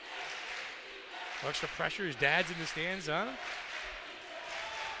 Extra pressure, his dad's in the stands, huh?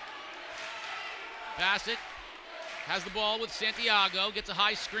 Bassick has the ball with Santiago, gets a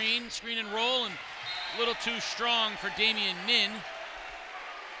high screen and roll, and a little too strong for Damian Min.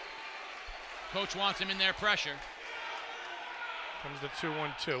 Coach wants him in there, pressure. Comes the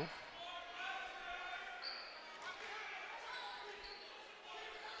 2-1-2.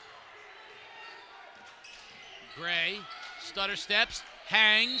 Gray, stutter steps,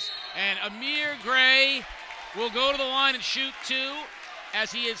 hangs, and Amir Gray will go to the line and shoot two,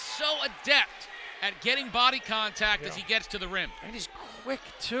 as he is so adept at getting body contact as he gets to the rim. And he's quick,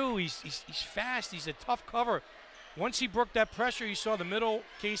 too. He's fast. He's a tough cover. Once he broke that pressure, you saw the middle,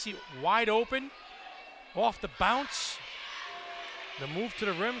 Casey, wide open, off the bounce. The move to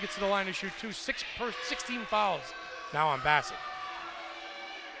the rim, gets to the line to shoot two. 16 fouls now on Bassick.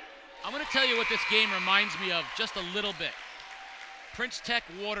 I'm going to tell you what this game reminds me of just a little bit. Prince Tech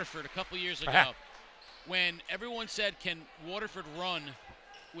Waterford a couple years ago, when everyone said, can Waterford run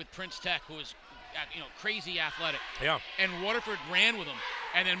with Prince Tech, who is crazy athletic. Yeah. And Waterford ran with him.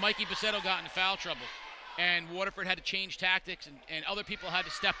 And then Mikey Bassetto got into foul trouble. And Waterford had to change tactics, and other people had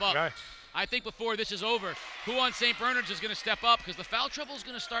to step up. Okay. I think before this is over, who on St. Bernard's is going to step up, because the foul trouble is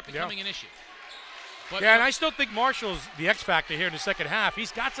going to start becoming an issue. But and I still think Marshall's the X factor here in the second half.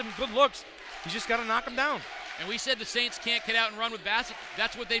 He's got some good looks. He's just got to knock him down. And we said the Saints can't get out and run with Bassick.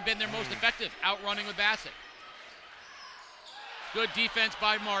 That's what they've been their most effective, outrunning with Bassick. Good defense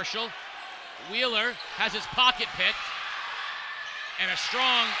by Marshall. Wheeler has his pocket picked. And a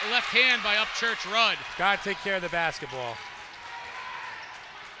strong left hand by Upchurch Rudd. Got to take care of the basketball.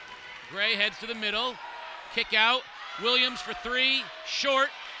 Gray heads to the middle. Kick out. Williams for three. Short.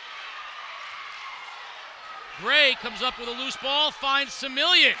 Gray comes up with a loose ball. Finds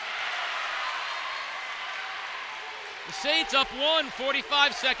Semillian. The Saints up one.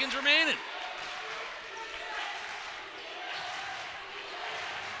 45 seconds remaining.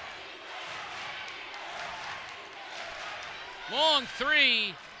 Long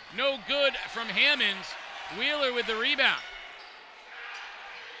three, no good from Hammonds. Wheeler with the rebound.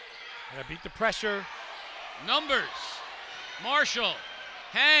 Gotta beat the pressure. Numbers. Marshall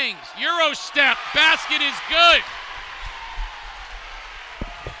hangs. Euro step. Basket is good.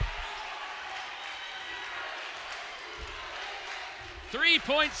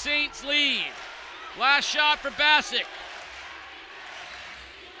 Three-point Saints lead. Last shot for Bassick.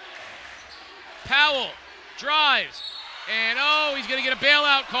 Powell drives. And he's going to get a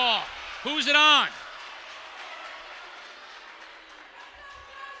bailout call. Who's it on?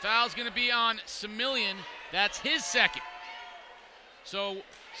 Foul's going to be on Semillian. That's his second. So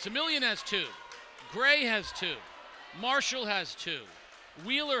Semillian has two. Gray has two. Marshall has two.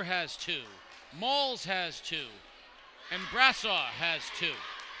 Wheeler has two. Malls has two. And Brassaw has two.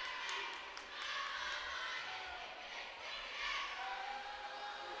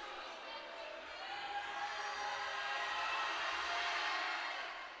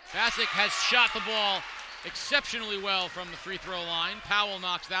 Bassick has shot the ball exceptionally well from the free throw line. Powell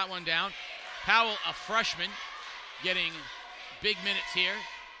knocks that one down. Powell, a freshman, getting big minutes here.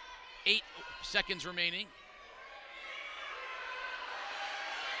 8 seconds remaining.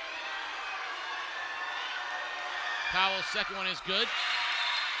 Powell's second one is good.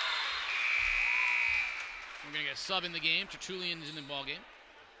 We're going to get a sub in the game. Tertullian's in the ball game.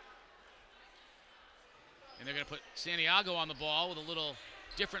 And they're going to put Santiago on the ball with a little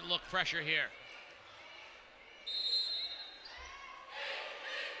different look pressure here.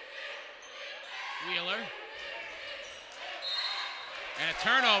 Wheeler. And a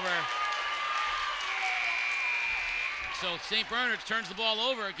turnover. So St. Bernard's turns the ball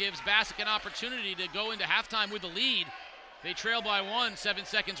over. It gives Bassick an opportunity to go into halftime with the lead. They trail by 1, 7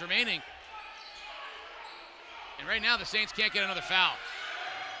 seconds remaining. And right now the Saints can't get another foul.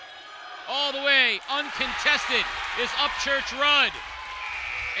 All the way, uncontested, is Upchurch Rudd.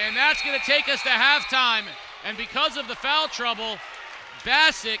 And that's going to take us to halftime. And because of the foul trouble,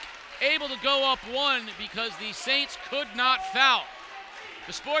 Bassick able to go up 1 because the Saints could not foul.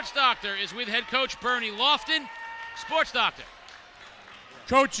 The Sports Doctor is with head coach Bernie Lofton. Sports Doctor.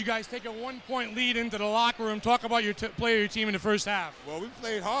 Coach, you guys take a 1-point lead into the locker room. Talk about your play of your team in the first half. Well, we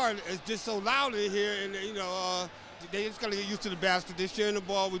played hard. It's just so loud in here, and they just got to get used to the basket. They're sharing the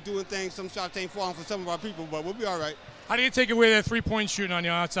ball. We're doing things. Some shots ain't falling for some of our people, but we'll be all right. How do you take away that 3-point shooting on the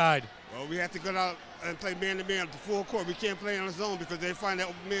outside? Well, we have to go out and play man-to-man at the full court. We can't play on the zone because they find that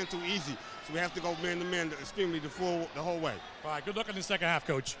open man too easy. So we have to go man-to-man extremely the whole way. All right, good luck in the second half,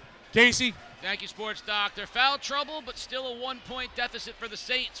 Coach. Casey? Thank you, Sports Doctor. Foul trouble, but still a 1-point deficit for the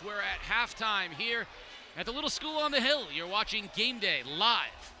Saints. We're at halftime here at the Little School on the Hill. You're watching Game Day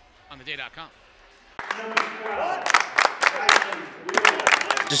live on theday.com.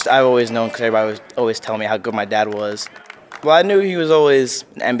 Just I've always known because everybody was always telling me how good my dad was. Well, I knew he was always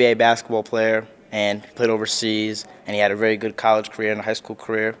an NBA basketball player and played overseas, and he had a very good college career and a high school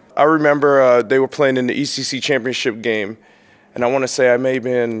career. I remember they were playing in the ECC championship game, and I want to say I may have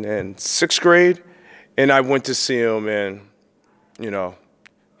been in 6th grade, and I went to see him, and, you know,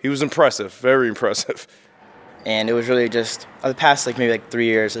 he was impressive, very impressive. And it was really just, the past maybe 3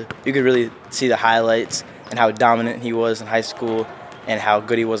 years, you could really see the highlights and how dominant he was in high school and how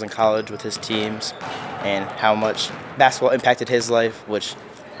good he was in college with his teams and how much basketball impacted his life, which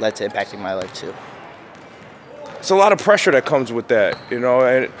led to impacting my life too. It's a lot of pressure that comes with that, you know,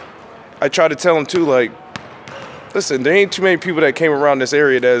 and I try to tell him too, like, listen, there ain't too many people that came around this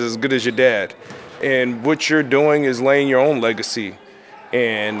area that is as good as your dad. And what you're doing is laying your own legacy.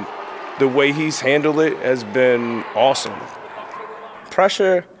 And the way he's handled it has been awesome.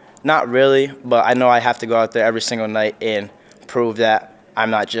 Pressure, not really, but I know I have to go out there every single night and prove that I'm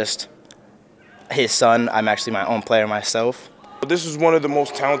not just his son, I'm actually my own player myself. This is one of the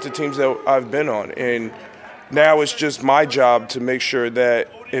most talented teams that I've been on, and now it's just my job to make sure that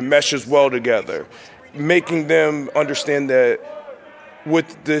it meshes well together, making them understand that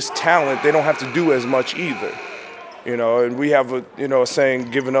with this talent, they don't have to do as much either. You know, and we have a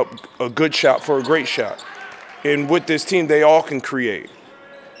saying, giving up a good shot for a great shot. And with this team, they all can create.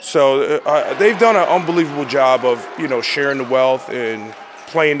 So they've done an unbelievable job of, sharing the wealth and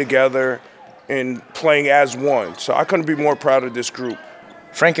playing together and playing as one. So I couldn't be more proud of this group.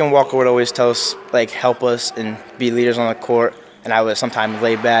 Frank and Walker would always tell us, help us and be leaders on the court. And I would sometimes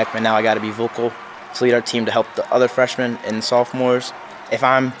lay back, but now I got to be vocal to lead our team to help the other freshmen and sophomores. If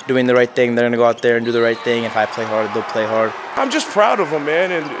I'm doing the right thing, they're going to go out there and do the right thing. If I play hard, they'll play hard. I'm just proud of him,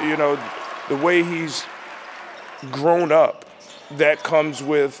 man, and, the way he's grown up. That comes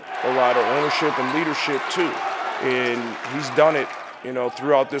with a lot of ownership and leadership, too. And he's done it,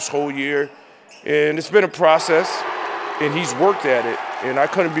 throughout this whole year. And it's been a process, and he's worked at it. And I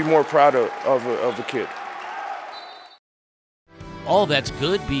couldn't be more proud of a kid. All that's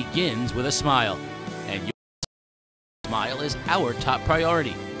good begins with a smile, and your smile is our top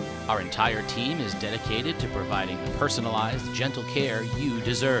priority. Our entire team is dedicated to providing the personalized, gentle care you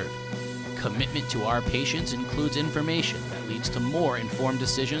deserve. Commitment to our patients includes information that leads to more informed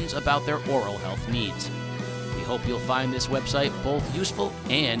decisions about their oral health needs. We hope you'll find this website both useful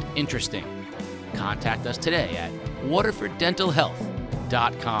and interesting. Contact us today at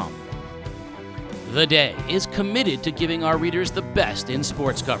waterforddentalhealth.com. The Day is committed to giving our readers the best in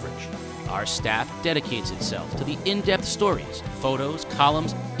sports coverage. Our staff dedicates itself to the in-depth stories, photos,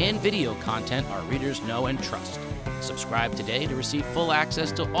 columns, and video content our readers know and trust. Subscribe today to receive full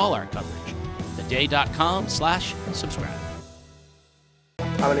access to all our coverage. theday.com/subscribe.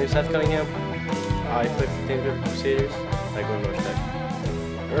 My name is Seth Cunningham. I play for the Connecticut Crusaders. I go to North Tech.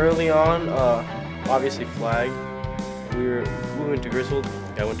 Early on, obviously flag. We went to Griswold.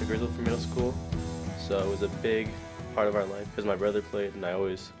 I went to Griswold for middle school, so it was a big part of our life because my brother played, and I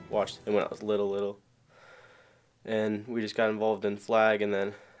always watched him when I was little. And we just got involved in flag, and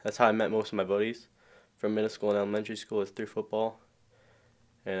then that's how I met most of my buddies from middle school and elementary school is through football,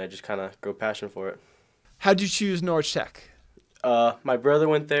 and I just kind of grew a passion for it. How did you choose Norwich Tech? My brother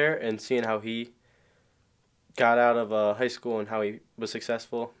went there, and seeing how he got out of high school and how he was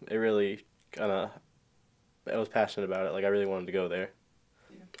successful, it really I was passionate about it. I really wanted to go there.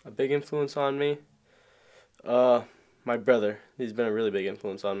 Yeah. A big influence on me? My brother. He's been a really big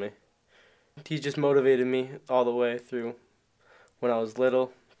influence on me. He's just motivated me all the way through when I was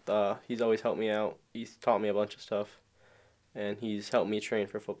little. He's always helped me out. He's taught me a bunch of stuff, and he's helped me train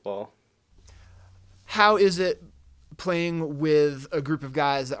for football. How is it playing with a group of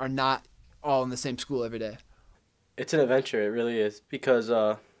guys that are not all in the same school every day? It's an adventure, it really is, because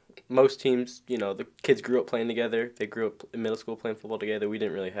most teams, the kids grew up playing together. They grew up in middle school playing football together. We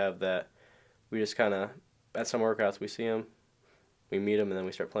didn't really have that. We just kind of, at some workouts, we see them, we meet them, and then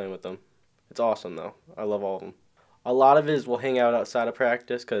we start playing with them. It's awesome, though. I love all of them. A lot of it is we'll hang out outside of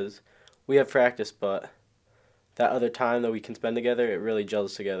practice because we have practice, but that other time that we can spend together, it really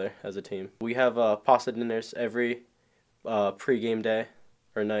gels us together as a team. We have pasta dinners every pre-game day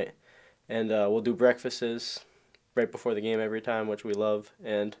or night, and we'll do breakfasts right before the game every time, which we love.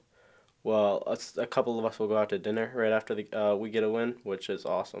 And, well, a couple of us will go out to dinner right after we get a win, which is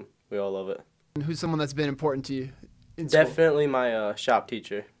awesome. We all love it. And who's someone that's been important to you in school? Definitely my shop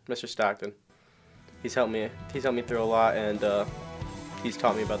teacher, Mr. Stockton. He's helped me through a lot, and he's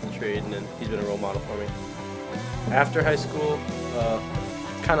taught me about the trade, and he's been a role model for me. After high school,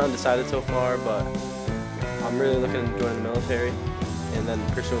 kind of undecided so far, but I'm really looking to join the military and then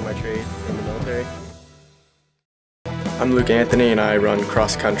pursuing my trade in the military. I'm Luke Anthony and I run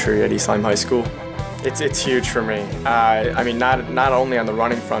cross country at East Lyme High School. It's huge for me. I mean, not only on the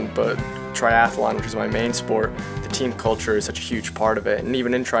running front, but triathlon, which is my main sport, the team culture is such a huge part of it. And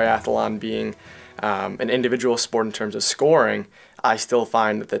even in triathlon being an individual sport in terms of scoring, I still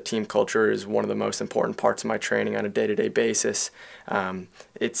find that the team culture is one of the most important parts of my training on a day-to-day basis.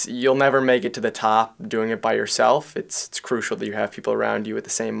 You'll never make it to the top doing it by yourself. It's crucial that you have people around you with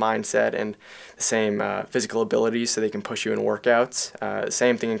the same mindset and the same physical abilities so they can push you in workouts.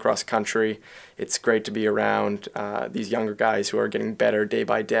 Same thing in cross country. It's great to be around these younger guys who are getting better day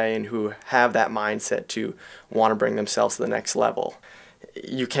by day and who have that mindset to want to bring themselves to the next level.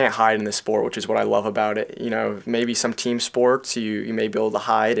 You can't hide in this sport, which is what I love about it. You know, maybe some team sports you may be able to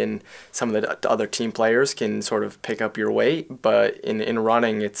hide and some of the other team players can sort of pick up your weight, but in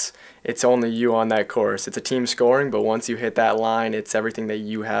running it's only you on that course. It's a team scoring, but once you hit that line, it's everything that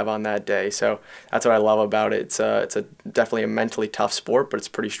you have on that day. So that's what I love about it. It's definitely a mentally tough sport, but it's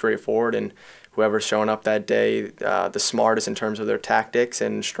pretty straightforward, and whoever's showing up that day, the smartest in terms of their tactics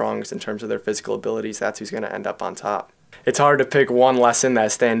and strongest in terms of their physical abilities, that's who's going to end up on top. It's hard to pick one lesson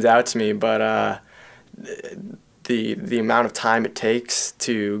that stands out to me, but the amount of time it takes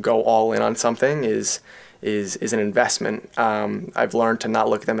to go all in on something is an investment. I've learned to not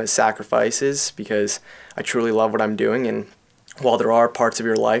look at them as sacrifices because I truly love what I'm doing, and while there are parts of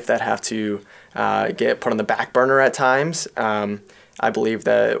your life that have to get put on the back burner at times, I believe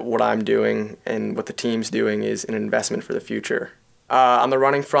that what I'm doing and what the team's doing is an investment for the future. On the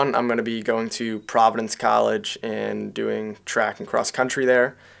running front, I'm going to be going to Providence College and doing track and cross country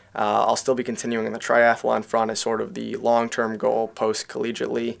there. I'll still be continuing on the triathlon front as sort of the long-term goal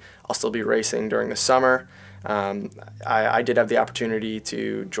post-collegiately. I'll still be racing during the summer. I did have the opportunity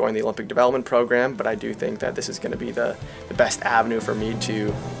to join the Olympic Development Program, but I do think that this is going to be the best avenue for me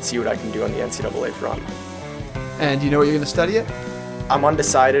to see what I can do on the NCAA front. And do you know what you're going to study it? I'm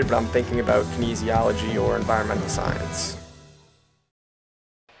undecided, but I'm thinking about kinesiology or environmental science.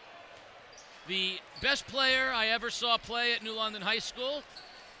 The best player I ever saw play at New London High School,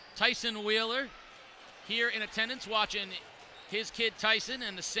 Tyson Wheeler, here in attendance watching his kid Tyson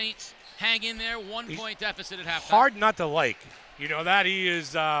and the Saints hang in there, 1 point deficit at halftime. Hard not to like. You know that he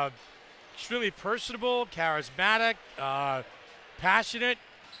is extremely personable, charismatic, passionate.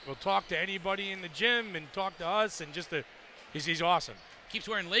 Will talk to anybody in the gym and talk to us, and he's awesome. Keeps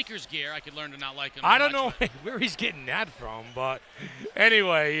wearing Lakers gear. I could learn to not like him. I don't know where he's getting that from, but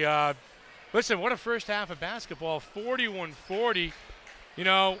anyway. Listen, what a first half of basketball, 41-40. You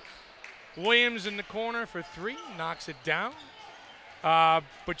know, Williams in the corner for three, knocks it down.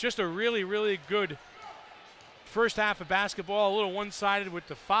 But just a really, really good first half of basketball, a little one-sided with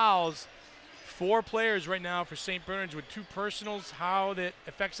the fouls. 4 players right now for St. Bernard's with 2 personals. How that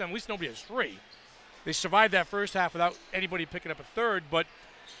affects them, at least nobody has 3. They survived that first half without anybody picking up a third. But,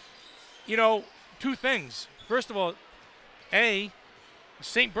 you know, 2 things. First of all,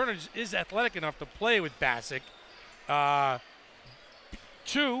 St. Bernard's is athletic enough to play with Bassick.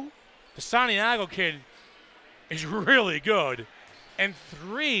 2, the Santiago kid is really good. And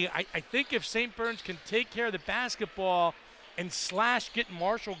 3, I think if St. Bernard's can take care of the basketball and / get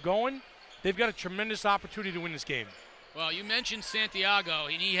Marshall going, they've got a tremendous opportunity to win this game. Well, you mentioned Santiago,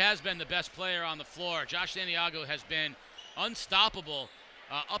 and he has been the best player on the floor. Josh Santiago has been unstoppable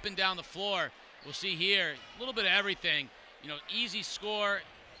up and down the floor. We'll see here, a little bit of everything. You know, easy score,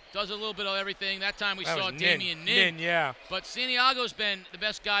 does a little bit of everything. That time we saw Damian Nin. Yeah. But Santiago's been the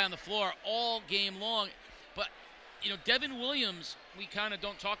best guy on the floor all game long. But, you know, Devin Williams, we kind of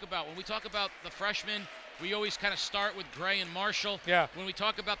don't talk about. When we talk about the freshmen, we always kind of start with Gray and Marshall. Yeah. When we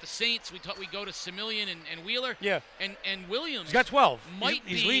talk about the Saints, we go to Similian and Wheeler. Yeah. And Williams. He's got 12.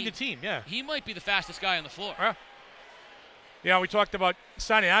 He's leading the team, yeah. He might be the fastest guy on the floor. Yeah, we talked about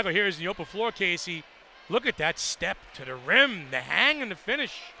Santiago. Here's the open floor, Casey. Look at that step to the rim, the hang and the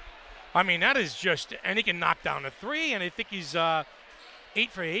finish. I mean, that is just, and he can knock down a 3, and I think he's 8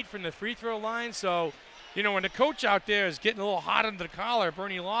 for 8 from the free throw line. So, you know, when the coach out there is getting a little hot under the collar,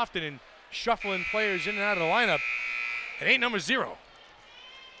 Bernie Lofton, and shuffling players in and out of the lineup, it ain't number 0.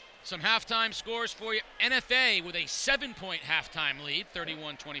 Some halftime scores for you. NFA with a 7-point halftime lead,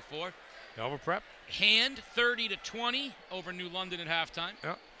 31-24. Over Prep. Hand 30-20 over New London at halftime.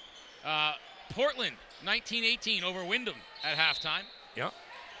 Yeah. Portland 19-18 over Wyndham at halftime. Yep.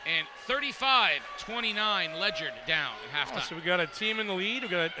 And 35-29 Ledyard down at halftime. So we got a team in the lead. We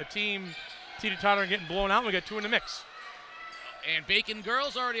got a team teeter-tottering getting blown out. We got 2 in the mix. And Bacon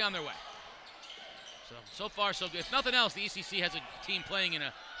girls already on their way. So far so good. If nothing else, the ECC has a team playing in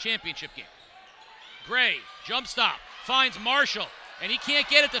a championship game. Gray, jump stop, finds Marshall, and he can't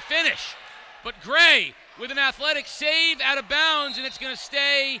get it to finish. But Gray with an athletic save out of bounds, and it's going to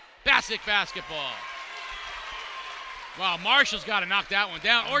stay Bassick basketball. Wow, Marshall's got to knock that one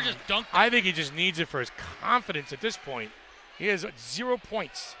down or just dunk it. I think he just needs it for his confidence at this point. He has 0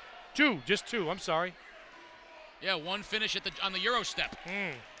 points. Just two, I'm sorry. Yeah, one finish on the Euro step.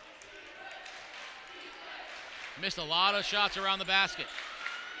 Missed a lot of shots around the basket.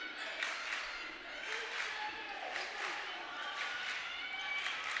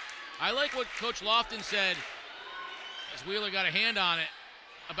 I like what Coach Lofton said, as Wheeler got a hand on it,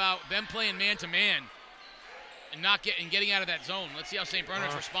 about them playing man-to-man and getting out of that zone. Let's see how St.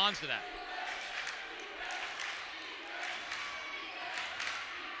 Bernard's responds to that.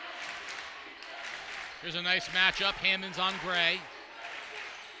 Here's a nice matchup. Hammond's on Gray.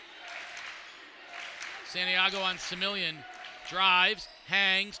 Santiago on Similian. Drives,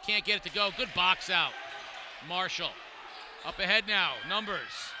 hangs, can't get it to go. Good box out. Marshall. Up ahead now. Numbers.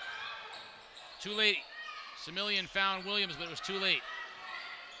 Too late. Similian found Williams, but it was too late.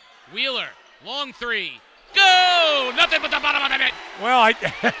 Wheeler. Long three. Go! Nothing but the bottom of the net. Well, I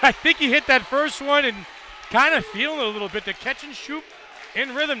think he hit that first one and kind of feeling it a little bit. The catch and shoot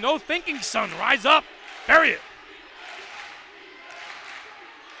in rhythm. No thinking, son. Rise up. Bury it.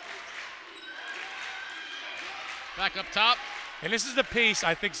 Back up top. And this is the pace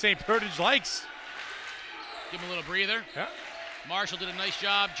I think St. Bernard's likes. Give him a little breather. Yeah. Marshall did a nice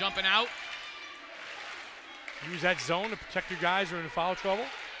job jumping out. Use that zone to protect your guys who are in foul trouble.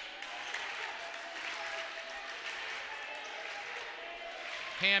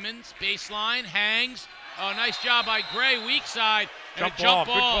 Hammonds, baseline, hangs. Oh, nice job by Gray, weak side. And Jump a jump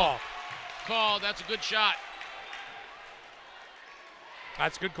ball, ball. good call. Called, that's a good shot.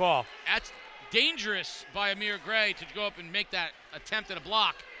 That's a good call. That's dangerous by Amir Gray to go up and make that attempt at a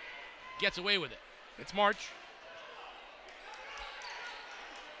block. Gets away with it. It's March.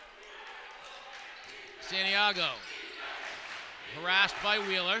 Santiago, harassed by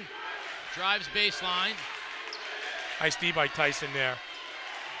Wheeler. Drives baseline. Nice D by Tyson there.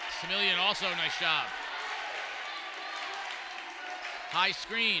 Similian also, nice job. High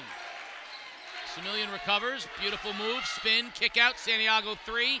screen. Similian recovers, beautiful move, spin, kick out, Santiago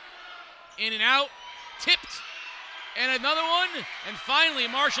three, in and out, tipped, and another one, and finally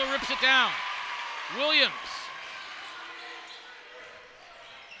Marshall rips it down. Williams.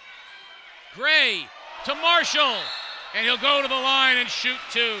 Gray to Marshall, and he'll go to the line and shoot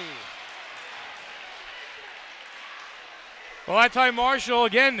two. Well, that time Marshall,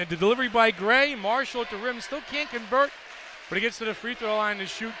 again, the delivery by Gray, Marshall at the rim, still can't convert, but he gets to the free throw line to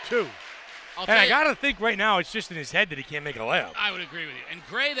shoot two. And I got to think right now it's just in his head that he can't make a layup. I would agree with you. And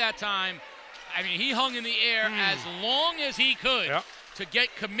Gray that time, I mean, he hung in the air as long as he could to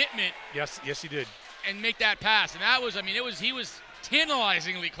get commitment. Yes, he did. And make that pass. And that was, I mean, he was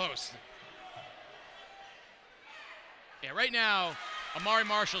tantalizingly close. Yeah, right now, Amari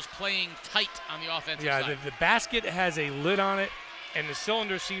Marshall's playing tight on the offensive side. Yeah, the basket has a lid on it, and the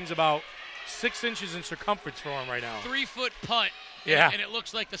cylinder seems about 6 inches in circumference for him right now. 3-foot putt. Yeah. And it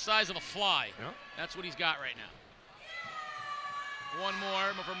looks like the size of a fly. Yeah. That's what he's got right now. One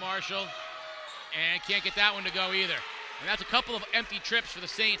more for Marshall. And can't get that one to go either. And that's a couple of empty trips for the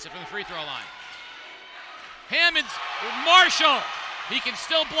Saints from the free throw line. Hammonds with Marshall. He can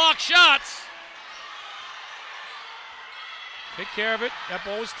still block shots. Take care of it. That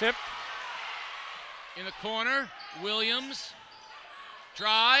ball was tipped. In the corner, Williams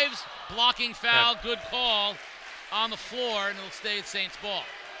drives, blocking foul, good call on the floor, and it'll stay at Saints ball.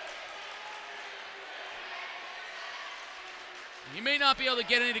 He may not be able to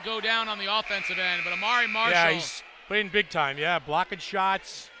get any to go down on the offensive end, but Amari Marshall. Yeah, he's playing big time. Yeah, blocking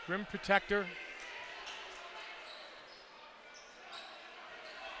shots, rim protector.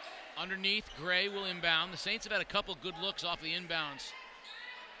 Underneath, Gray will inbound. The Saints have had a couple good looks off the inbounds.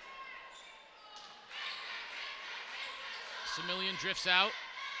 Similian drifts out.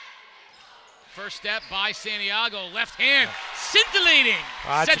 First step by Santiago, left hand, scintillating.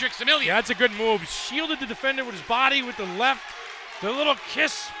 Cedric Similian. Yeah, that's a good move. Shielded the defender with his body with the left. The little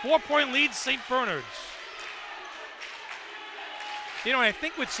kiss, 4-point lead, St. Bernard's. You know, I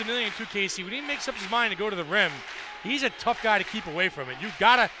think with Similian too, Casey, when he makes up his mind to go to the rim, he's a tough guy to keep away from it. You've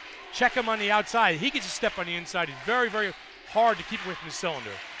got to check him on the outside. He gets a step on the inside. He's very, very hard to keep away from the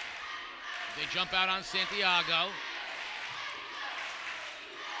cylinder. They jump out on Santiago.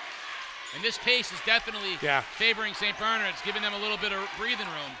 And this pace is definitely favoring St. Bernard's, giving them a little bit of breathing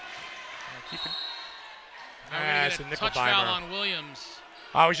room. Now we're going to get a touch foul on Williams.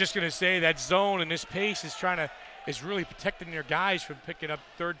 I was just going to say that zone and this pace is really protecting their guys from picking up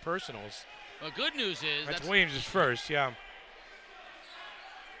third personals. Well, good news is that's Williams' first, yeah.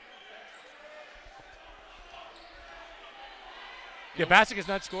 Yeah, Bassick has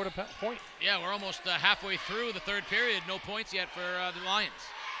not scored a point. Yeah, we're almost halfway through the third period. No points yet for the Lions.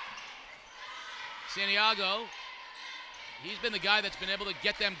 Santiago, he's been the guy that's been able to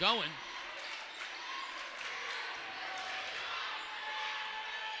get them going.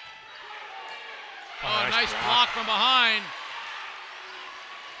 Oh, nice block from behind.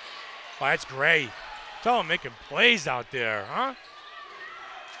 Oh, that's great. Tell him making plays out there, huh?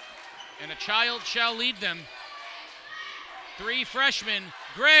 And a child shall lead them. 3 freshmen.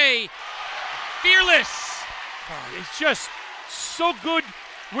 Gray, fearless. Oh, it's just so good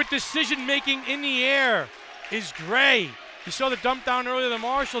with decision-making in the air is Gray. You saw the dump down earlier to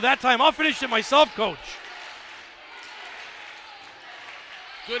Marshall. That time, I'll finish it myself, Coach.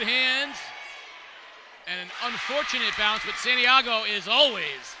 Good hands. And an unfortunate bounce, but Santiago is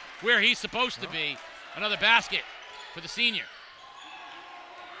always where he's supposed to be. Another basket for the senior.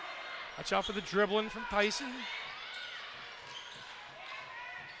 Watch out for the dribbling from Tyson.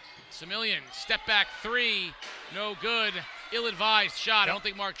 Semillian, step back 3, no good. Ill-advised shot. I don't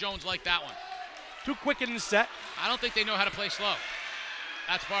think Mark Jones liked that one. Too quick in the set. I don't think they know how to play slow.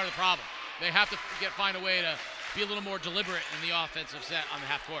 That's part of the problem. They have to find a way to be a little more deliberate in the offensive set on the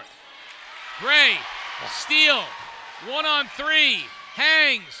half court. Gray, steal, 1-on-3,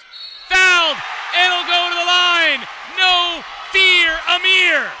 hangs, fouled, and it'll go to the line. No fear,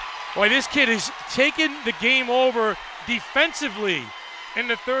 Amir. Boy, this kid has taken the game over defensively in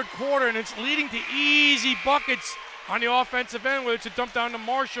the third quarter, and it's leading to easy buckets on the offensive end, whether it's a dump down to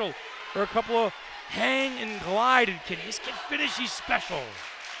Marshall or a couple of hang and glide. And can this kid finish? He's special.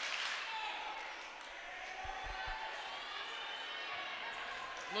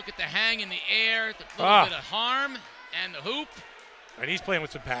 Look at the hang in the air, the little bit of harm, and the hoop. And he's playing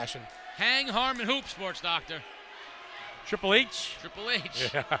with some passion. Hang, harm, and hoop, sports doctor. Triple H. Triple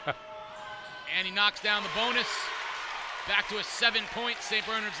H. Yeah. And he knocks down the bonus. Back to a 7-point St.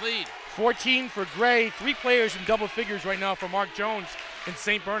 Bernard's lead. 14 for Gray. 3 players in double figures right now for Mark Jones in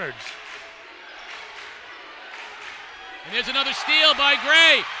St. Bernard's. And there's another steal by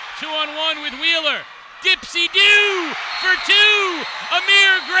Gray. 2-on-1 with Wheeler. Dipsy-doo for 2.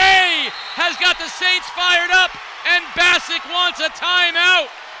 Amir Gray has got the Saints fired up, and Bassick wants a timeout.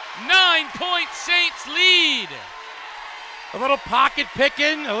 9-point Saints lead. A little pocket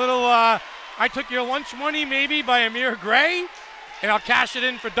picking, a little I took your lunch money maybe by Amir Gray, and I'll cash it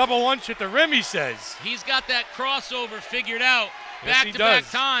in for double lunch at the rim, he says. He's got that crossover figured out. Yes, Back-to-back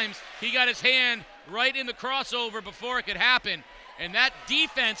times, he got his hand right in the crossover before it could happen. And that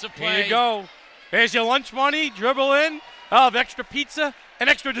defensive play. Here you go. There's your lunch money, dribble in. I'll have extra pizza and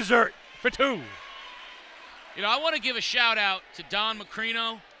extra dessert for 2. You know, I want to give a shout out to Don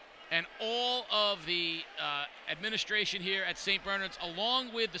Macrino and all of the administration here at St. Bernard's,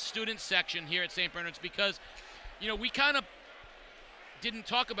 along with the student section here at St. Bernard's, because, you know, we kind of didn't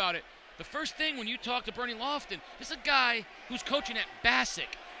talk about it. The first thing when you talk to Bernie Lofton, this is a guy who's coaching at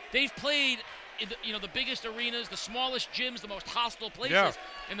Bassick. They've played in the, you know, the biggest arenas, the smallest gyms, the most hostile places. Yeah.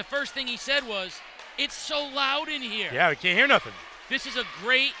 And the first thing he said was, it's so loud in here. Yeah, we can't hear nothing. This is a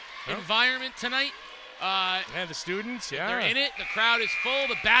great environment tonight. And the students, yeah. They're in it. The crowd is full.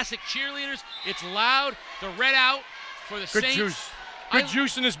 The Bassick cheerleaders, it's loud. The red out for the Good Saints. juice. Good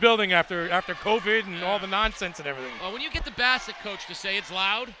juice in this building after COVID and all the nonsense and everything. Well, when you get the Bassick coach to say it's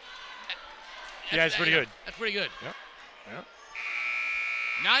loud, yeah, it's pretty good. That's pretty good. Yep. Yep.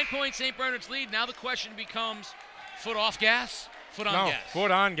 9-point St. Bernard's lead. Now the question becomes, foot off gas, foot on gas. Foot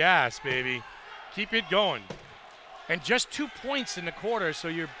on gas, baby. Keep it going. And just 2 points in the quarter, so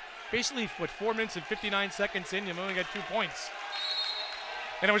you're basically, 4 minutes and 59 seconds in, you've only got 2 points.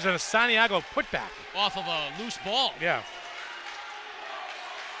 And it was a Santiago putback. Off of a loose ball. Yeah.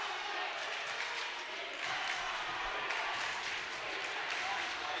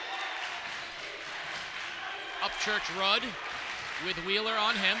 Upchurch Rudd with Wheeler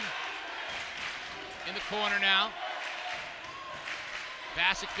on him. In the corner now.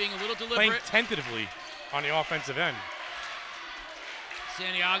 Bassick being a little deliberate. Playing tentatively on the offensive end.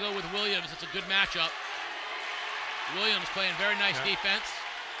 Santiago with Williams. It's a good matchup. Williams playing very nice defense.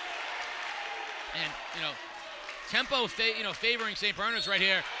 And, you know, tempo favoring St. Bernard's right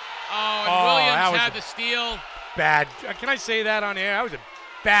here. Oh, and Williams had the steal. Bad. Can I say that on the air? That was a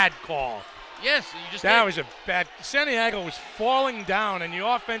bad call. Yes, you just That did. was a bad. Santiago was falling down in the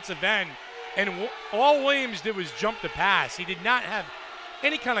offensive end, and all Williams did was jump the pass. He did not have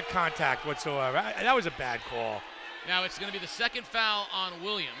any kind of contact whatsoever. That was a bad call. Now it's going to be the second foul on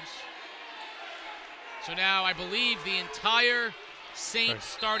Williams. So now I believe the entire Saints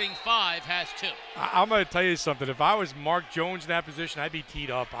starting 5 has 2. I'm going to tell you something. If I was Mark Jones in that position, I'd be teed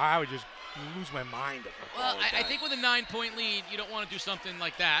up. I would just lose my mind. Well, I think with a 9-point lead, you don't want to do something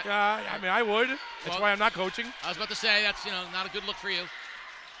like that. I mean, I would. That's why I'm not coaching. I was about to say, that's, not a good look for you.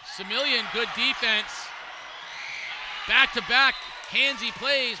 Semillian, good defense. Back-to-back handsy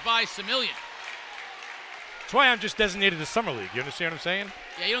plays by Semillian. That's why I'm just designated the Summer League. You understand what I'm saying?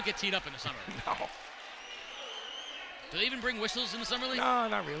 Yeah, you don't get teed up in the Summer League. No. Do they even bring whistles in the Summer League? No,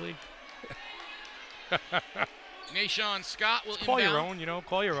 not really. Nashawn Scott will call inbound. your own,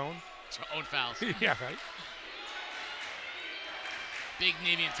 call your own. It's your own fouls. Yeah, right. Big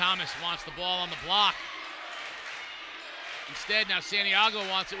Navian Thomas wants the ball on the block. Instead, now Santiago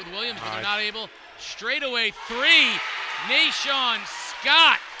wants it with Williams, but they're not able. Straightaway three. Nashawn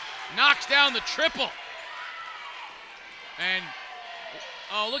Scott knocks down the triple. And,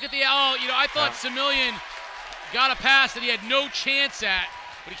 look at the, I thought Semillian got a pass that he had no chance at,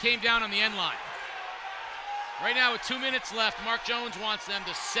 but he came down on the end line. Right now with 2 minutes left, Mark Jones wants them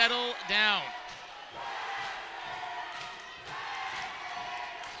to settle down.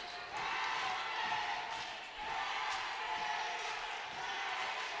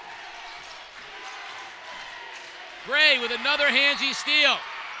 Gray with another handsy steal.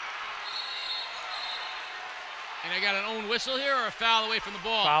 And I got an own whistle here or a foul away from the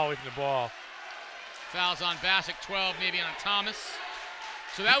ball? Foul away from the ball. Fouls on Bassick, 12 maybe on Thomas.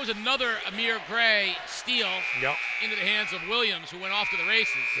 So that was another Amir Gray steal into the hands of Williams, who went off to the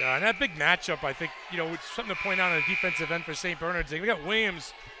races. Yeah, and that big matchup, I think, it's something to point out on the defensive end for St. Bernard's. We got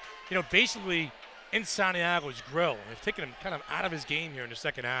Williams, basically in Santiago's grill. They've taken him kind of out of his game here in the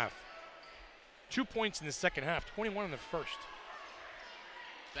second half. 2 points in the second half, 21 in the first.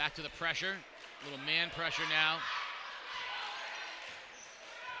 Back to the pressure. A little man pressure now.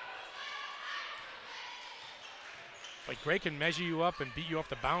 Like Gray can measure you up and beat you off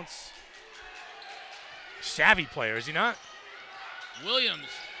the bounce. Savvy player, is he not? Williams,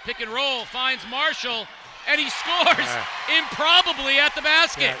 pick and roll, finds Marshall, and he scores improbably at the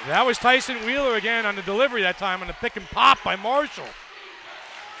basket. Yeah, that was Tyson Wheeler again on the delivery that time on the pick and pop by Marshall.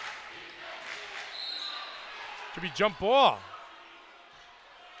 Should be jump ball.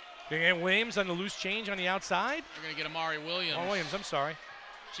 They're going to get Williams on the loose change on the outside. They're going to get Amari Williams. Oh, Williams, I'm sorry.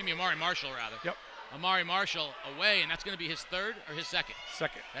 Excuse me, Amari Marshall, rather. Yep. Amari Marshall away, and that's going to be his third or his second?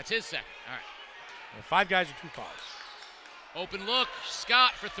 Second. That's his second. All right. And 5 guys with 2 fouls. Open look.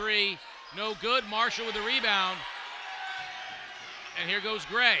 Scott for 3. No good. Marshall with the rebound. And here goes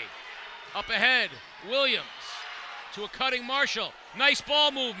Gray. Up ahead. Williams to a cutting Marshall. Nice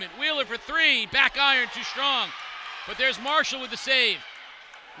ball movement. Wheeler for 3. Back iron too strong. But there's Marshall with the save.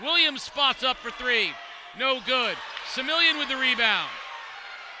 Williams spots up for 3. No good. Semillian with the rebound.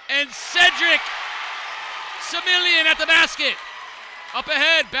 And Cedric Semillian at the basket. Up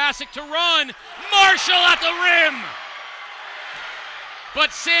ahead, Bassick to run. Marshall at the rim.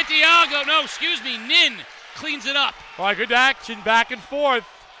 But Nin cleans it up. All right, good action back and forth.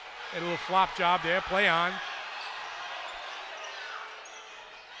 A little flop job there, play on.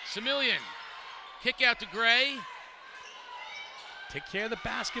 Semillian, kick out to Gray. Take care of the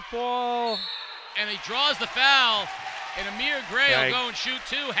basketball. And he draws the foul. And Amir Gray will go and shoot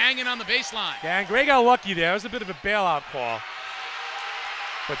 2, hanging on the baseline. Yeah, and Gray got lucky there. It was a bit of a bailout call.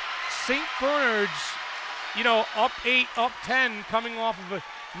 But St. Bernard's, up 8, up 10, coming off of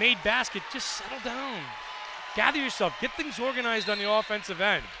a made basket. Just settle down. Gather yourself. Get things organized on the offensive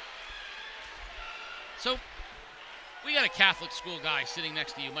end. So, we got a Catholic school guy sitting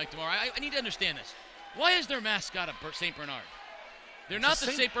next to you, Mike DeMar. I need to understand this. Why is their mascot a St. Bernard? They're not the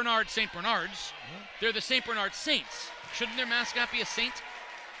St. Bernards. They're the St. Bernard Saints. Shouldn't their mascot be a saint?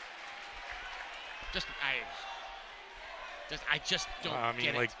 I just don't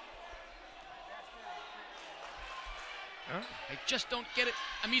get it. I just don't get it.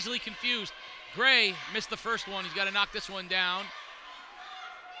 I'm easily confused. Gray missed the first one. He's got to knock this one down.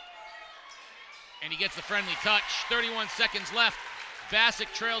 And he gets the friendly touch. 31 seconds left. Bassick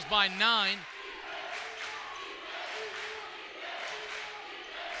trails by 9.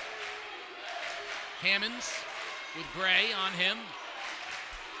 Hammonds with Gray on him.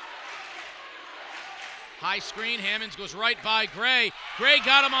 High screen, Hammonds goes right by Gray. Gray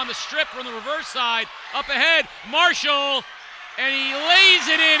got him on the strip from the reverse side. Up ahead, Marshall, and he lays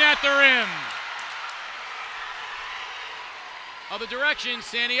it in at the rim. Other direction,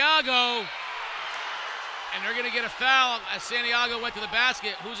 Santiago. And they're going to get a foul as Santiago went to the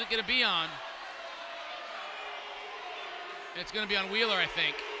basket. Who's it going to be on? It's going to be on Wheeler, I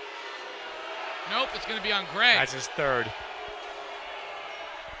think. Nope, it's going to be on Gray. That's his third.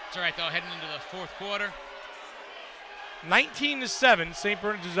 It's all right, though, heading into the fourth quarter. 19-7, St.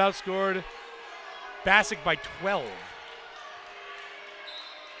 Bernard's has outscored Bassick by 12.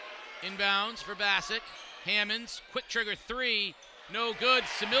 Inbounds for Bassick. Hammonds, quick trigger three, no good.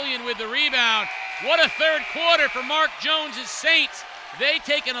 Semillian with the rebound. What a third quarter for Mark Jones' Saints. They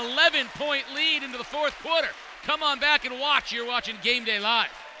take an 11-point lead into the fourth quarter. Come on back and watch. You're watching Game Day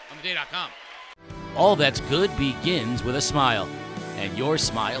Live on theday.com. All that's good begins with a smile, and your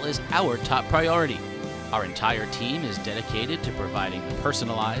smile is our top priority. Our entire team is dedicated to providing the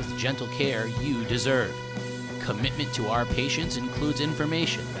personalized, gentle care you deserve. Commitment to our patients includes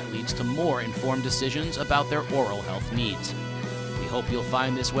information that leads to more informed decisions about their oral health needs. We hope you'll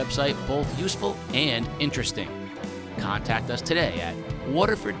find this website both useful and interesting. Contact us today at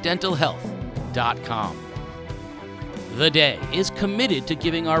waterforddentalhealth.com. The Day is committed to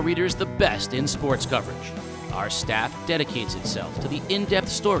giving our readers the best in sports coverage. Our staff dedicates itself to the in-depth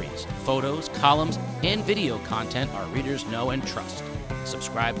stories, photos, columns, and video content our readers know and trust.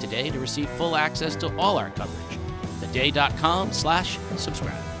 Subscribe today to receive full access to all our coverage.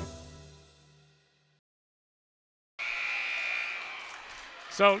 theday.com/subscribe.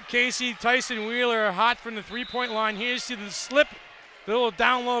 So Casey, Tyson Wheeler are hot from the three-point line. Here's the slip, the little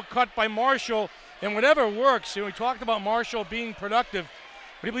down low cut by Marshall, and whatever works. We talked about Marshall being productive.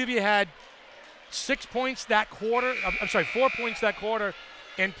 But I believe he had 6 points that quarter. I'm sorry, 4 points that quarter,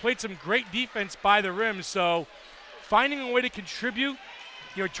 and played some great defense by the rim. So finding a way to contribute.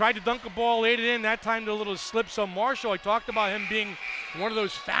 Tried to dunk a ball, laid it in. That time the little slip. So Marshall, I talked about him being one of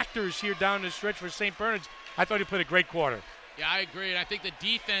those factors here down the stretch for St. Bernard's. I thought he played a great quarter. Yeah, I agree. And I think the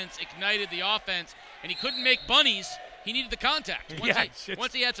defense ignited the offense, and he couldn't make bunnies. He needed the contact.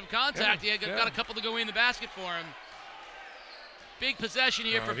 Once he had some contact, he got a couple to go in the basket for him. Big possession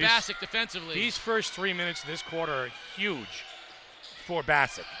here for Bassick defensively. These first 3 minutes of this quarter are huge for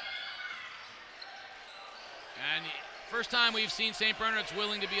Bassick. And first time we've seen St. Bernard's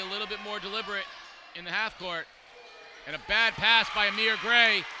willing to be a little bit more deliberate in the half court. And a bad pass by Amir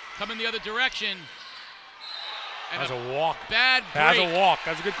Gray coming the other direction. And that was a walk. Bad break. That was a walk.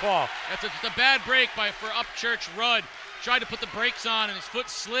 That was a good call. That's a bad break for Upchurch Rudd. Tried to put the brakes on, and his foot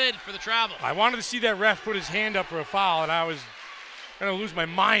slid for the travel. I wanted to see that ref put his hand up for a foul, and I was going to lose my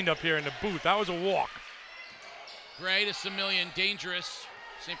mind up here in the booth. That was a walk. Gray to Semillian, dangerous.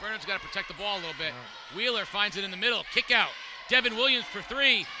 St. Bernard's got to protect the ball a little bit. Wheeler finds it in the middle. Kick out. Devin Williams for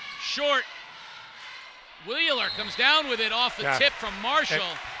three. Short. Wheeler comes down with it off the tip from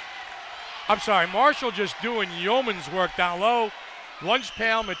Marshall. I'm sorry, Marshall just doing yeoman's work down low. Lunch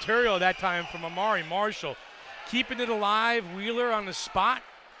pail material that time from Amari Marshall. Keeping it alive, Wheeler on the spot.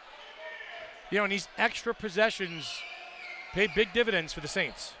 And these extra possessions pay big dividends for the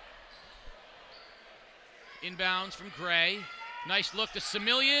Saints. Inbounds from Gray. Nice look to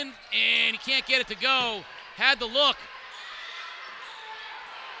Semillian, and he can't get it to go. Had the look.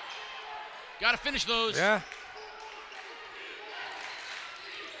 Got to finish those. Yeah.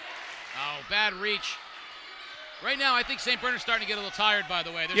 Oh, bad reach. Right now, I think St. Bernard's starting to get a little tired, by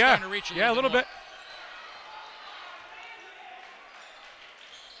the way. They're starting to reach a little bit.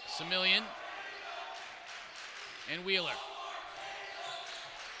 Semillian and Wheeler.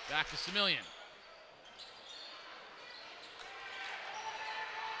 Back to Semillian.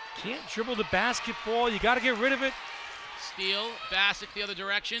 Can't dribble the basketball. You got to get rid of it. Steal. Bassick the other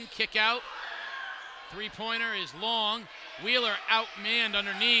direction. Kick out. Three-pointer is long. Wheeler outmanned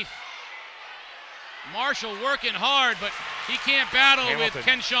underneath. Marshall working hard, but he can't battle with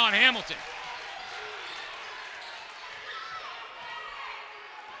Kenshawn Hamilton.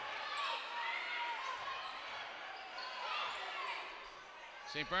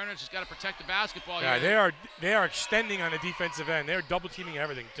 St. Bernard's just got to protect the basketball here. They are extending on the defensive end. They're double teaming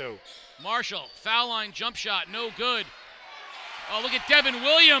everything too. Marshall, foul line jump shot, no good. Oh, look at Devin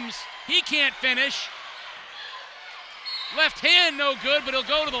Williams. He can't finish. Left hand, no good, but he'll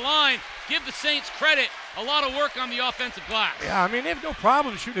go to the line. Give the Saints credit. A lot of work on the offensive glass. Yeah, they have no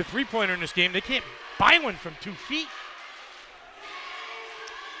problem shooting a three-pointer in this game. They can't buy one from 2 feet.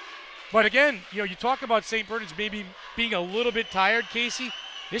 But again, you talk about St. Bernard's maybe being a little bit tired, Casey.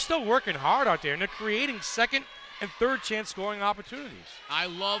 They're still working hard out there, and they're creating second and third chance scoring opportunities. I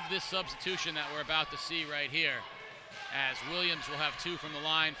love this substitution that we're about to see right here, as Williams will have 2 from the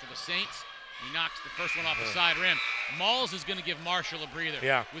line for the Saints. He knocks the first one off the side rim. Malls is going to give Marshall a breather.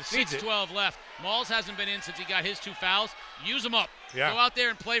 Yeah. With 6:12 left. Malls hasn't been in since he got his 2 fouls. Use them up. Yeah. Go out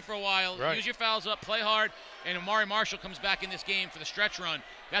there and play for a while. Right. Use your fouls up. Play hard. And Amari Marshall comes back in this game for the stretch run.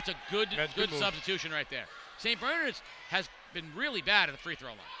 That's a good substitution right there. St. Bernard's has been really bad at the free throw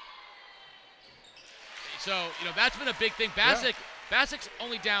line. So, that's been a big thing. Bassick's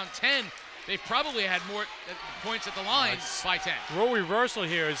only down 10. They've probably had more points at the line by 10. Role reversal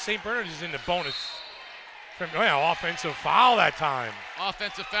here is St. Bernard is in the bonus Offensive foul that time.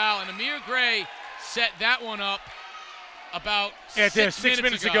 Offensive foul, and Amir Gray set that one up about 6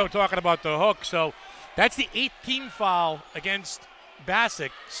 minutes ago talking about the hook. So that's the 8th team foul against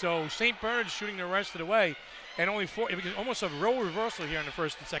Bassick. So St. Bernard's shooting the rest of the way. And only 4, it was almost a role reversal here in the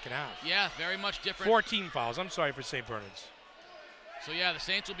first and second half. Yeah, very much different. 4 team fouls. I'm sorry for St. Bernard's. So yeah, the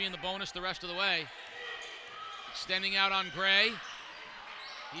Saints will be in the bonus the rest of the way. Extending out on Gray.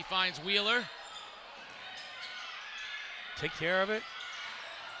 He finds Wheeler. Take care of it.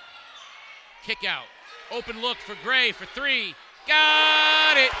 Kick out. Open look for Gray for 3.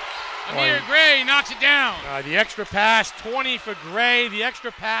 Got it! Amir Gray knocks it down. The extra pass, 20 for Gray. The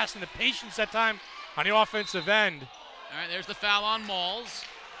extra pass and the patience that time on the offensive end. All right, there's the foul on Malls,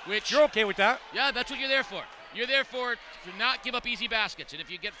 which... You're okay with that? Yeah, that's what you're there for. You're there to not give up easy baskets. And if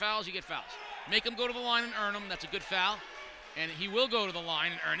you get fouls, you get fouls. Make them go to the line and earn them. That's a good foul. And he will go to the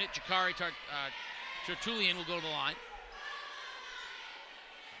line and earn it. Jakari Tertullian will go to the line.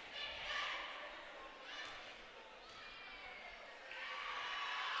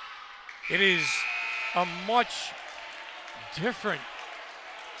 It is a much different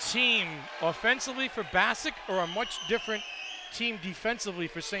team offensively for Bassick, or a much different team defensively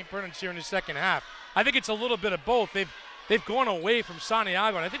for St. Bernard's here in the second half. I think it's a little bit of both. They've gone away from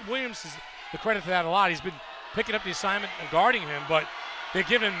Santiago, and I think Williams is the credit for that a lot. He's been picking up the assignment and guarding him, but they're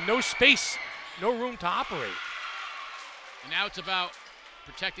giving him no space, no room to operate. And now it's about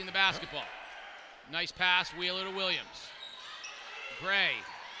protecting the basketball. Nice pass, Wheeler to Williams. Gray.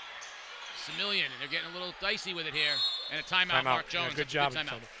 Semillion, and they're getting a little dicey with it here. And a timeout, Mark Jones. Yeah, good job.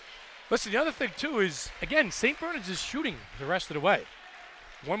 Timeout. Listen, the other thing, too, is, again, St. Bernard's is shooting the rest of the way.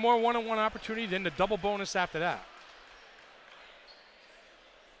 One more one-on-one opportunity, then the double bonus after that.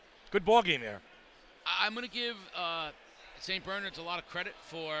 Good ball game there. I'm going to give St. Bernard's a lot of credit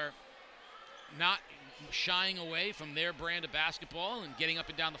for not shying away from their brand of basketball and getting up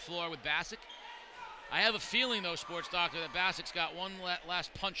and down the floor with Bassick. I have a feeling, though, Sports Doctor, that Bassick's got one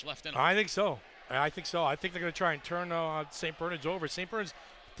last punch left in him. I think so. I think they're going to try and turn St. Bernard's over. St. Bernard's,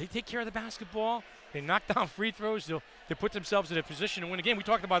 they take care of the basketball. They knock down free throws. They put themselves in a position to win a game. We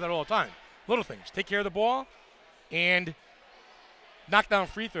talked about that all the time. Little things. Take care of the ball and knock down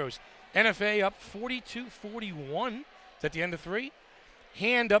free throws. NFA up 42-41 at the end of 3.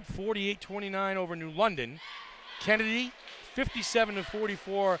 Hand up 48-29 over New London. Kennedy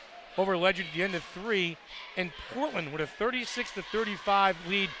 57-44 over Legend at the end of 3, and Portland with a 36-35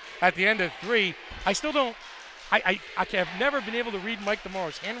 lead at the end of 3. I still don't, I have never been able to read Mike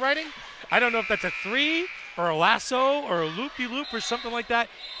DeMaro's handwriting. I don't know if that's a 3 or a lasso or a loop-de-loop or something like that.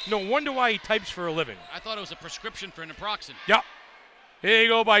 No wonder why he types for a living. I thought it was a prescription for naproxen. Yep. Here you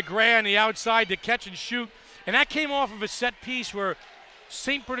go by Gray on the outside to catch and shoot. And that came off of a set piece where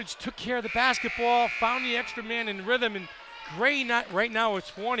St. Bernard's took care of the basketball, found the extra man in rhythm, and Gray right now at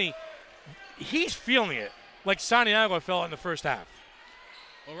 20. He's feeling it like Santiago felt in the first half.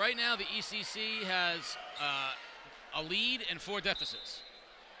 Well, right now the ECC has a lead and 4 deficits.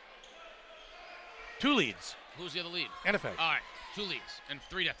 2 leads. Who's the other lead? NFA. All right, 2 leads and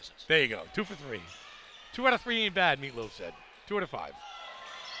 3 deficits. There you go, 2 for 3. 2 out of 3 ain't bad, Meatloaf said. 2 out of 5.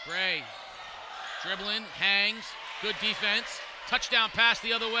 Gray dribbling, hangs, good defense. Touchdown pass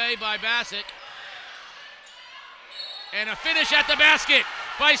the other way by Bassick. And a finish at the basket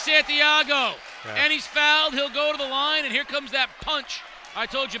by Santiago. Yeah. And he's fouled. He'll go to the line, and here comes that punch I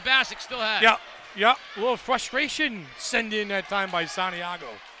told you Bassick still had. Yeah. A little frustration sent in that time by Santiago.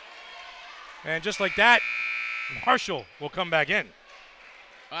 And just like that, Marshall will come back in.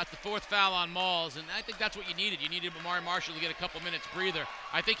 Well, that's the 4th foul on Malls, and I think that's what you needed. You needed Amari Marshall to get a couple minutes breather.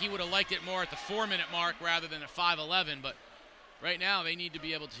 I think he would have liked it more at the 4-minute mark rather than at 5:11, but right now they need to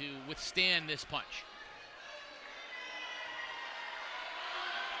be able to withstand this punch.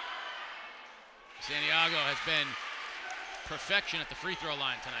 Santiago has been perfection at the free throw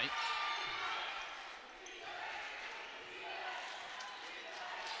line tonight.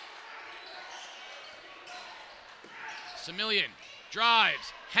 Semillion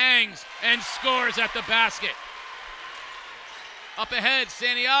drives, hangs, and scores at the basket. Up ahead,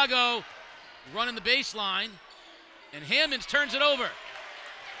 Santiago running the baseline, and Hammonds turns it over.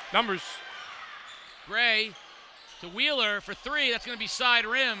 Numbers. Gray to Wheeler for 3. That's going to be side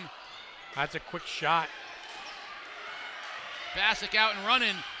rim. That's a quick shot. Bassick out and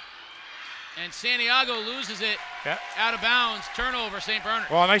running, and Santiago loses it out of bounds. Turnover, St. Bernard.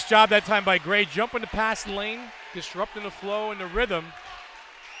 Well, nice job that time by Gray. Jumping the pass lane, disrupting the flow and the rhythm.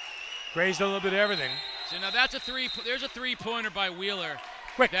 Gray's done a little bit of everything. So now that's there's a 3-pointer by Wheeler.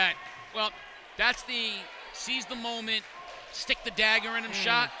 Quick. That's the seize the moment, stick the dagger in him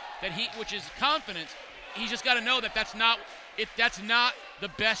shot which is confidence. he's just got to know that that's not the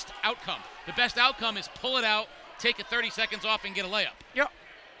best outcome. The best outcome is pull it out, take it 30 seconds off, and get a layup.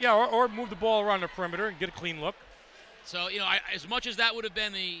 Yeah, or move the ball around the perimeter and get a clean look. So, as much as that would have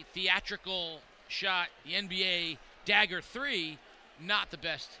been the theatrical shot, the NBA dagger 3, not the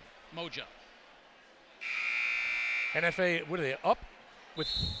best mojo. NFA, what are they, up with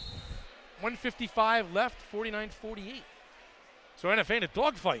 1:55 left, 49-48. So NFA in a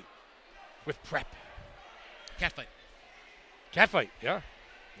dogfight with prep. Catfight. Catfight, yeah.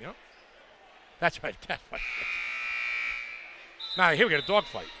 That's right, catfight. Now, here we got a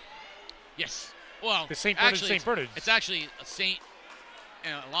dogfight. Yes. Well, the St. Bernard's. It's actually a Saint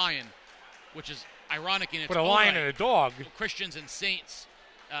and a lion, which is ironic in its But a own lion right. and a dog. Christians and saints,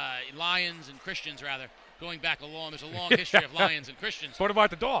 lions and Christians, rather, going back there's a long history of lions and Christians. What about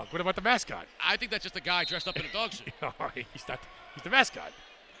the dog? What about the mascot? I think that's just a guy dressed up in a dog suit. He's not. He's the mascot.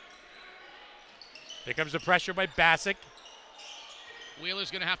 Here comes the pressure by Bassick. Wheeler's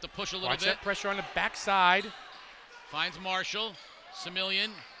going to have to push a little Watch bit. that pressure on the backside. Finds Marshall. Semillion.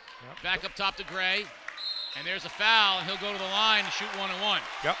 Back up top to Gray. And there's a foul, and he'll go to the line and shoot one-on-one.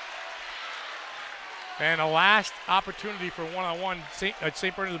 Yep. And a last opportunity for one-on-one. St.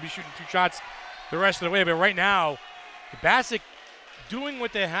 Bernard's will be shooting 2 shots the rest of the way. But right now, Bassick doing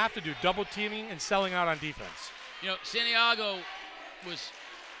what they have to do, double teaming and selling out on defense. Santiago was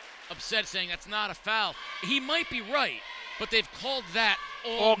upset saying that's not a foul. He might be right, but they've called that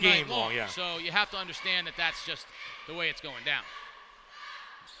all game night long. Yeah. So you have to understand that that's just the way it's going down.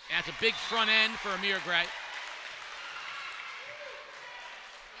 And that's a big front end for Amir Gray.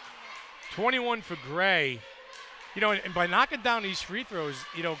 21 for Gray. And by knocking down these free throws,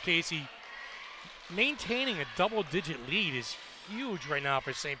 Casey, maintaining a double-digit lead is huge right now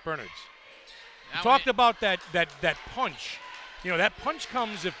for St. Bernard's. We talked about that punch. That punch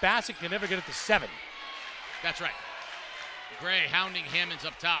comes if Bassick can never get it to 7. That's right. Gray hounding Hammonds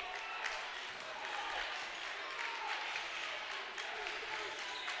up top.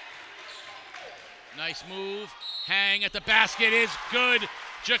 Nice move. Hang at the basket is good.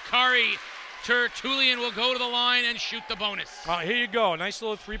 Jakari Tertullian will go to the line and shoot the bonus. Here you go. Nice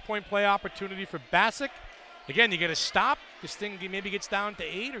little 3-point play opportunity for Bassick. Again, you get a stop. This thing maybe gets down to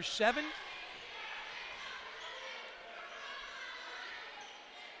 8 or 7.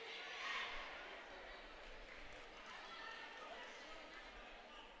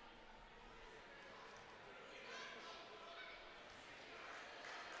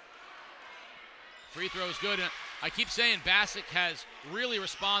 Free throw is good. And I keep saying Bassick has really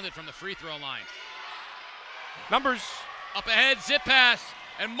responded from the free throw line. Numbers. Up ahead, zip pass,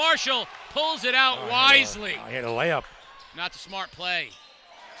 and Marshall pulls it out wisely. He had a layup. Not a smart play.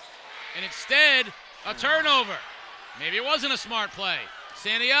 And instead, a turnover. Maybe it wasn't a smart play.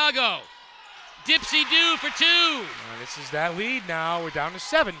 Santiago, dipsy-do for 2. This is that lead now. We're down to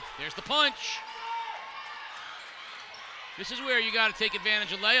 7. There's the punch. This is where you got to take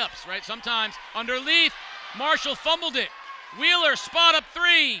advantage of layups, right? Sometimes underneath, Marshall fumbled it. Wheeler, spot up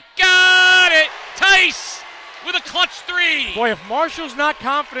 3. Got it! Tice with a clutch 3. Boy, if Marshall's not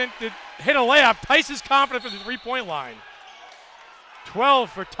confident to hit a layup, Tice is confident for the 3-point line.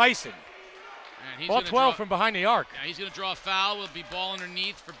 12 for Tyson. All 12 from behind the arc. Now he's going to draw a foul. Will be ball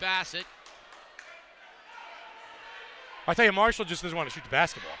underneath for Bassick. I tell you, Marshall just doesn't want to shoot the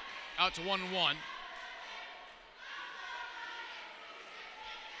basketball. Out to 1-1.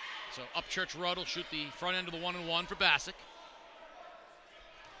 So Upchurch Rudd will shoot the front end of the 1-1 for Bassick.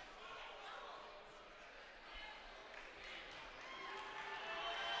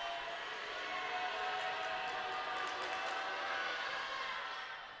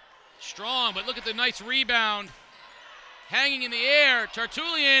 Strong, but look at the nice rebound. Hanging in the air,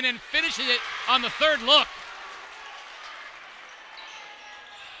 Tertullian, and finishes it on the 3rd look.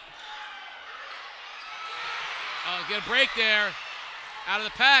 Get a break there. Out of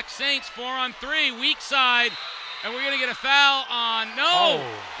the pack, Saints 4-on-3, weak side, and we're going to get a foul on,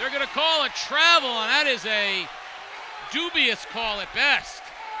 they're going to call a travel, and that is a dubious call at best.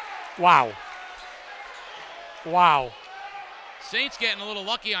 Wow. Saints getting a little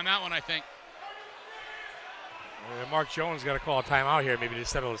lucky on that one, I think. Mark Jones got to call a timeout here, maybe to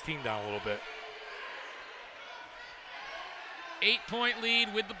settle his team down a little bit. 8-point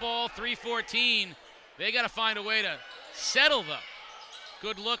lead with the ball, 3:14. They got to find a way to settle them.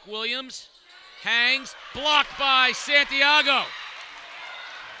 Good look, Williams. Hangs, blocked by Santiago.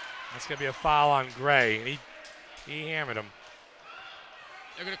 That's going to be a foul on Gray, and he hammered him.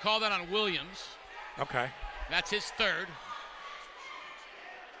 They're going to call that on Williams. Okay. That's his 3rd.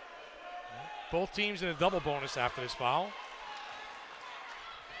 Both teams in a double bonus after this foul.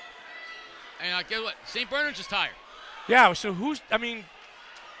 And guess what? St. Bernard's is tired. Yeah, so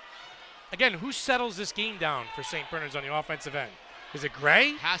again, who settles this game down for St. Bernard's on the offensive end? Is it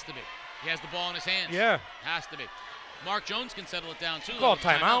Gray? Has to be. He has the ball in his hands. Yeah. Has to be. Mark Jones can settle it down, too. Call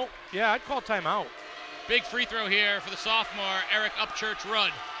timeout. Yeah, I'd call timeout. Big free throw here for the sophomore, Eric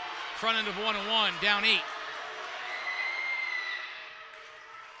Upchurch-Rudd. Front end of 1-1, down 8.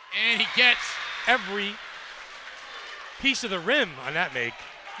 And he gets every piece of the rim on that make.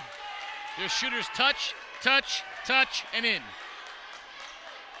 Their shooters touch, touch, touch, and in.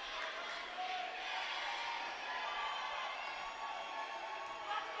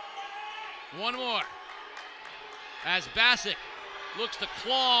 One more. As Bassick looks to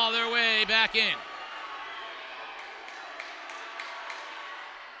claw their way back in.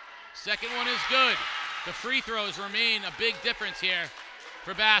 Second one is good. The free throws remain a big difference here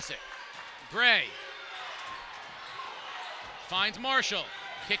for Bassick. Gray finds Marshall.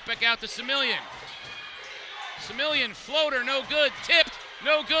 Kick back out to Semillian. Semillian, floater, no good. Tipped,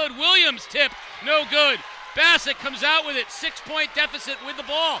 no good. Williams tipped, no good. Bassick comes out with it. 6-point deficit with the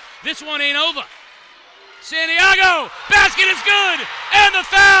ball. This one ain't over. Santiago, basket is good, and the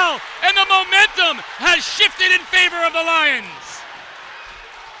foul, and the momentum has shifted in favor of the Lions.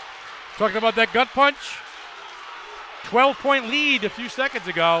 Talking about that gut punch. 12-point lead a few seconds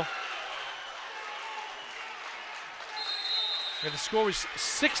ago. And the score was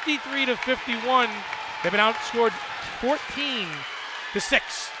 63-51. They've been outscored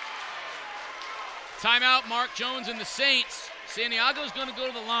 14-6. Timeout, Mark Jones and the Saints. Santiago's going to go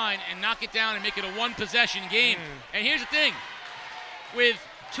to the line and knock it down and make it a one-possession game. And here's the thing. With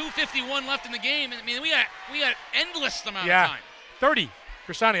 2:51 left in the game, I mean, we got endless amount of time. 30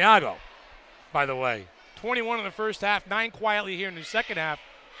 for Santiago, by the way. 21 in the first half, 9 quietly here in the second half.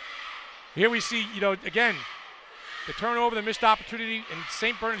 Here we see, again, the turnover, the missed opportunity, and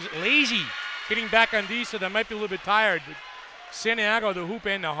St. Bernard's lazy getting back on D, so they might be a little bit tired. But Santiago, the hoop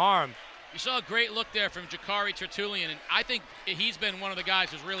and the harm. You saw a great look there from Jakari Tertullian, and I think he's been one of the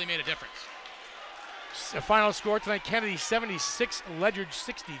guys who's really made a difference. The final score tonight, Kennedy 76, Ledgers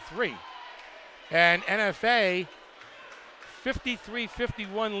 63. And NFA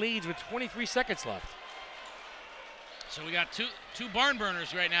 53-51 leads with 23 seconds left. So we got two barn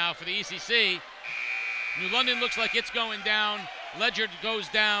burners right now for the ECC. New London looks like it's going down. Ledger goes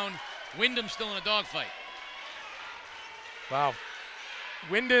down. Wyndham's still in a dogfight. Wow.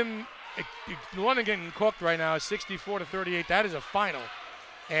 Wyndham, New London getting cooked right now, 64-38. That is a final.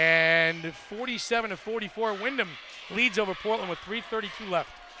 And 47-44, Wyndham leads over Portland with 3:32 left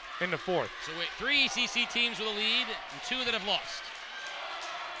in the fourth. So wait, 3 ECC teams with a lead and 2 that have lost.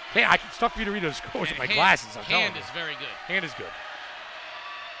 Hey, it's tough for you to read those scores with my glasses. Hand is very good. Hand is good.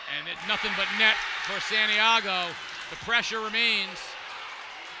 And nothing but net for Santiago. The pressure remains.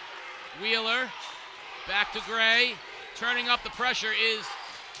 Wheeler back to Gray. Turning up the pressure is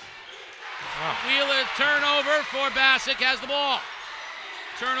Wheeler. Turnover for Bassick, has the ball.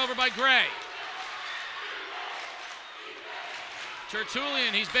 Turnover by Gray.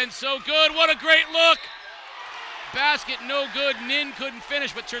 Tertullian, he's been so good. What a great look. Basket no good. Nin couldn't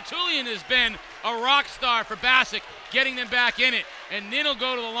finish, but Tertullian has been a rock star for Bassick, getting them back in it. And Nin will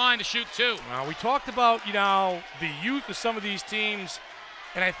go to the line to shoot 2. We talked about, the youth of some of these teams,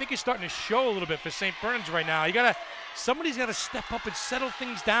 and I think it's starting to show a little bit for St. Bernard's right now. Somebody's got to step up and settle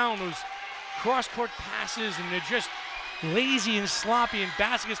things down. Those cross-court passes, and they're just lazy and sloppy, and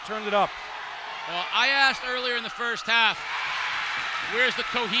Bassick has turned it up. Well, I asked earlier in the first half, where's the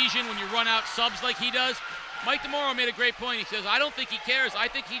cohesion when you run out subs like he does? Mike DeMoro made a great point. He says, I don't think he cares. I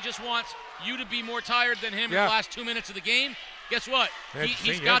think he just wants you to be more tired than him in the last 2 minutes of the game. Guess what?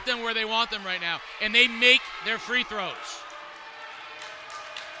 He's got them where they want them right now, and they make their free throws.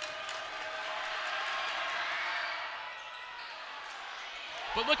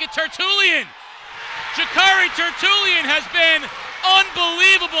 But look at Tertullian. Jakari Tertullian has been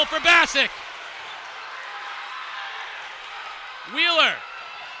unbelievable for Bassick. Wheeler.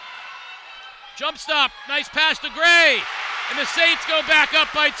 Jump stop. Nice pass to Gray. And the Saints go back up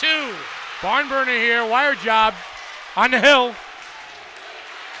by 2. Barn burner here. Wire job on the hill.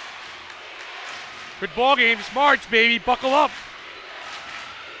 Good ball game. It's March, baby. Buckle up.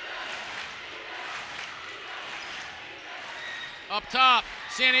 Up top.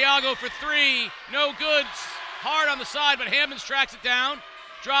 Santiago for 3. No good. Hard on the side, but Hammonds tracks it down.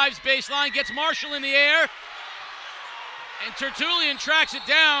 Drives baseline. Gets Marshall in the air. And Tertullian tracks it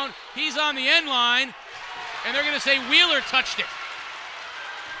down. He's on the end line. And they're going to say Wheeler touched it.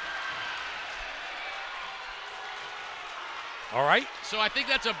 All right. So I think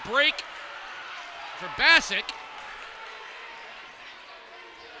that's a break for Bassick.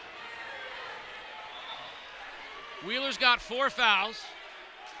 Wheeler's got 4 fouls.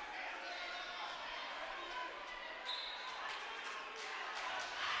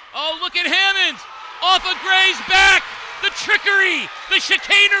 Oh, look at Hammonds off of Gray's back. The trickery, the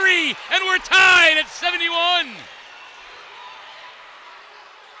chicanery, and we're tied at 71.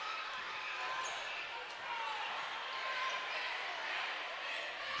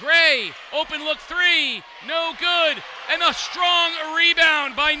 Gray, open look 3, no good. And a strong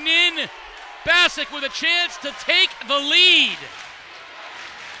rebound by Nin. Bassick with a chance to take the lead.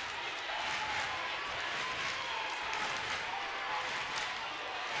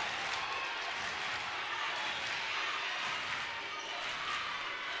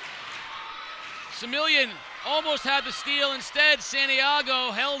 Semillian almost had the steal. Instead,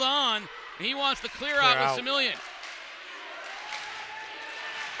 Santiago held on. And he wants the clear out with Semillian.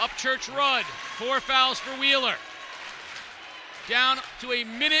 Upchurch Rudd, 4 fouls for Wheeler. Down to a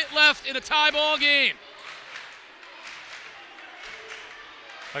minute left in a tie ball game.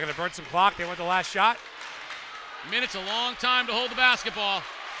 They're going to burn some clock. They want the last shot. Minute's a long time to hold the basketball.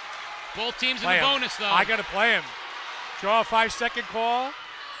 Both teams in the bonus, though. I got to play him. Draw a 5-second call.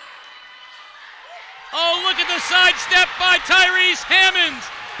 Oh, look at the sidestep by Tyrese Hammonds.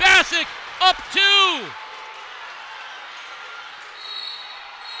 Bassick up 2.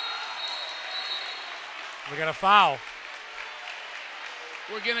 We got a foul.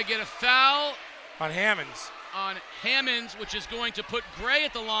 We're going to get a foul on Hammonds. On Hammonds, which is going to put Gray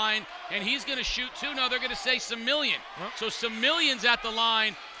at the line, and he's going to shoot 2. No, they're going to say Semillian. Huh? So Semillian's at the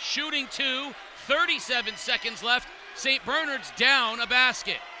line, shooting 2. 37 seconds left. St. Bernard's down a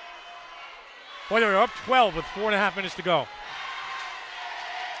basket. Boy, they were up 12 with 4.5 minutes to go.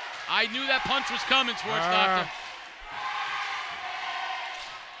 I knew that punch was coming, Sports Doctor.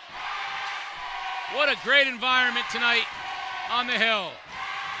 What a great environment tonight on the Hill.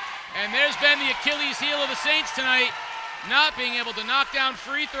 And there's been the Achilles heel of the Saints tonight, not being able to knock down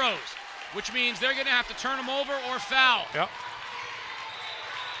free throws, which means they're going to have to turn them over or foul. Yep.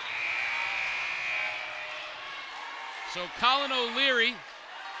 So Colin O'Leary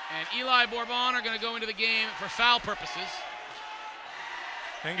and Eli Bourbon are going to go into the game for foul purposes.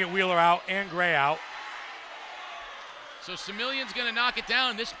 And get Wheeler out and Gray out. So Semillian's going to knock it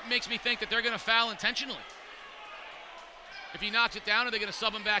down. This makes me think that they're going to foul intentionally. If he knocks it down, are they going to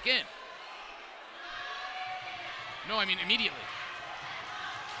sub him back in? No, I mean immediately.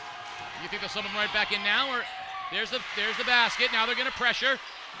 You think they'll sub him right back in now? Or there's the basket. Now they're going to pressure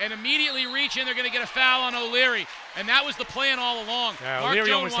and immediately reach in. They're going to get a foul on O'Leary. And that was the plan all along. Yeah,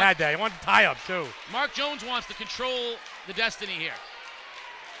 O'Leary almost had that. He wanted to tie up, too. Mark Jones wants to control the destiny here.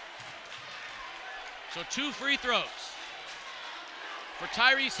 So 2 free throws for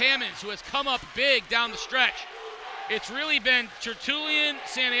Tyrese Hammonds, who has come up big down the stretch. It's really been Tertullian,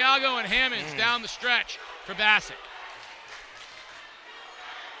 Santiago, and Hammonds down the stretch for Bassick.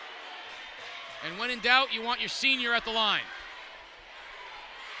 And when in doubt, you want your senior at the line.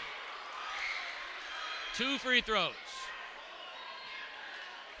 2 free throws.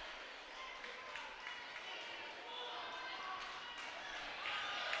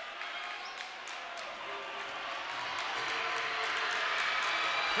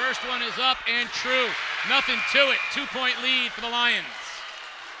 First one is up and true. Nothing to it. 2-point lead for the Lions.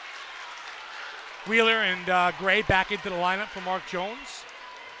 Wheeler and Gray back into the lineup for Mark Jones.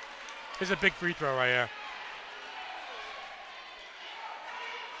 There's a big free throw right here.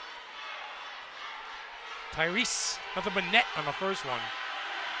 Tyrese, nothing but net on the first one.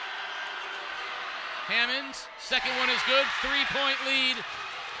 Hammonds, second one is good. 3-point lead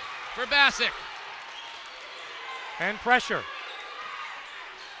for Bassick. And pressure.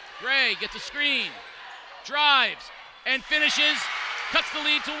 Gray gets a screen, drives, and finishes, cuts the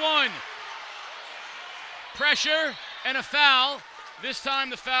lead to 1. Pressure and a foul. This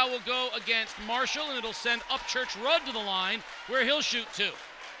time the foul will go against Marshall, and it'll send Upchurch Rudd to the line, where he'll shoot 2.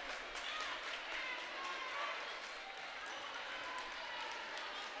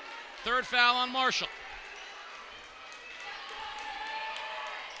 Third foul on Marshall.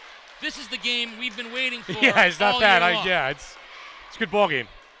 This is the game we've been waiting for. Yeah, it's not bad. It's a good ball game.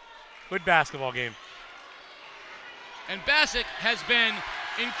 Good basketball game. And Bassick has been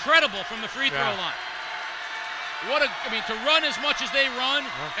incredible from the free throw line. To run as much as they run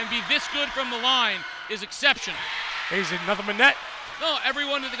and be this good from the line is exceptional. He's in nothing but net. No,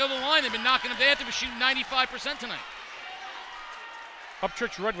 everyone that go to the line, they've been knocking them. They have to be shooting 95% tonight.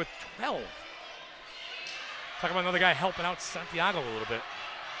 Upchurch Rudd with 12. Talking about another guy helping out Santiago a little bit.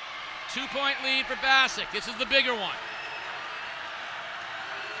 2-point lead for Bassick. This is the bigger one.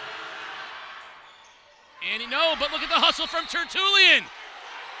 And but look at the hustle from Tertullian.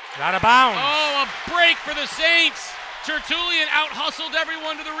 Out of bounds. Oh, a break for the Saints. Tertullian out-hustled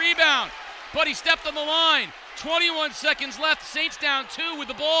everyone to the rebound, but he stepped on the line. 21 seconds left. Saints down 2 with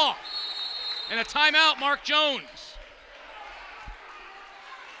the ball. And a timeout, Mark Jones.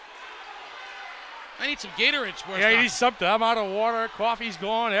 I need some Gatorade. Yeah, you need something. I'm out of water. Coffee's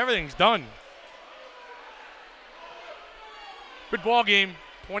gone. Everything's done. Good ball game.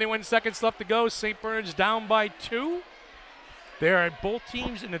 21 seconds left to go. St. Bernard's down by 2. They're both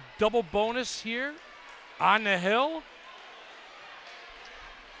teams in a double bonus here on the hill.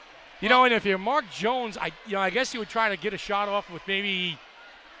 You know, and if you're Mark Jones, I guess you would try to get a shot off with maybe,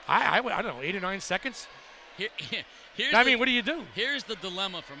 I don't know, 8 or 9 seconds. What do you do? Here's the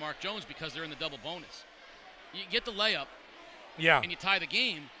dilemma for Mark Jones because they're in the double bonus. You get the layup, yeah, and you tie the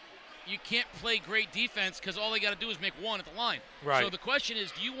game. You can't play great defense because all they got to do is make one at the line. Right. So the question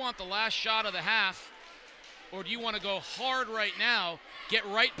is, do you want the last shot of the half, or do you want to go hard right now, get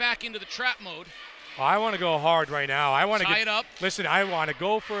right back into the trap mode? I want to go hard right now. I want to tie it up. Listen, I want to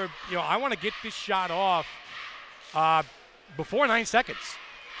go for, I want to get this shot off before 9 seconds.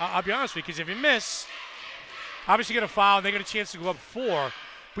 I'll be honest with you, because if you miss, obviously you get a foul, and they get a chance to go up 4,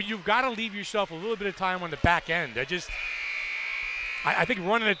 but you've got to leave yourself a little bit of time on the back end. I think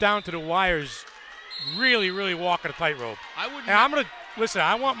running it down to the wires, really, really walking a tightrope. I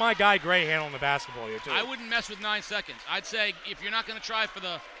want my guy Gray handling the basketball here, too. I wouldn't mess with 9 seconds. I'd say if you're not going to try for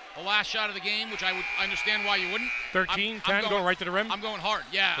the last shot of the game, which I would understand why you wouldn't. 13, 10, going right to the rim? I'm going hard.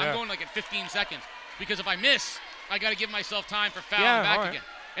 Yeah, I'm going like at 15 seconds. Because if I miss, I got to give myself time for fouling back again.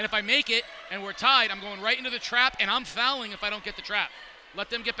 And if I make it and we're tied, I'm going right into the trap, and I'm fouling if I don't get the trap. Let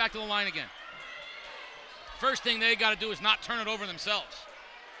them get back to the line again. First thing they got to do is not turn it over themselves.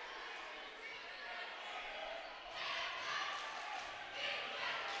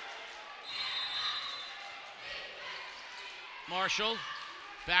 Marshall,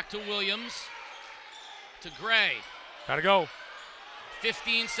 back to Williams, to Gray. Gotta go.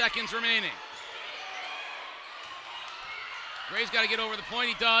 15 seconds remaining. Gray's got to get over the point.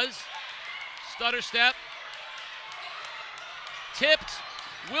 He does. Stutter step. Tipped.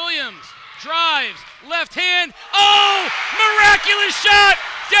 Williams drives. Left hand. Oh! Miraculous shot!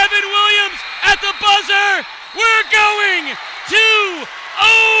 Devin Williams at the buzzer. We're going to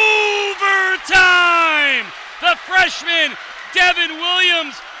overtime. The freshman, Devin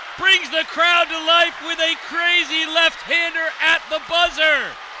Williams, brings the crowd to life with a crazy left-hander at the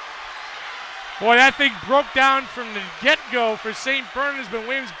buzzer. Boy, that thing broke down from the get-go for St. Bernard's, but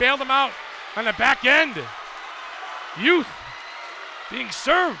Williams bailed him out on the back end. Youth being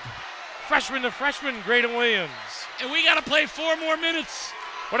served. Freshman to freshman, Graydon Williams. And we got to play 4 more minutes.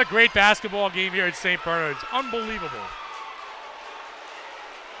 What a great basketball game here at St. Bernard's. Unbelievable.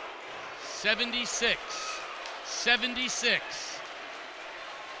 76.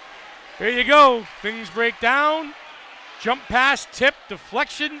 There you go. Things break down. Jump pass, tip,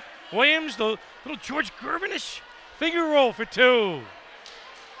 deflection. Williams, the little George Gervin-ish finger roll for 2.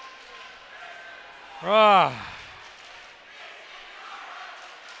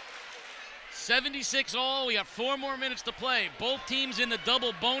 76 all. We got 4 more minutes to play. Both teams in the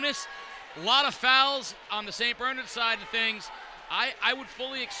double bonus. A lot of fouls on the St. Bernard side of things. I would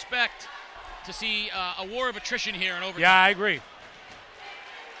fully expect to see a war of attrition here in overtime. Yeah, I agree.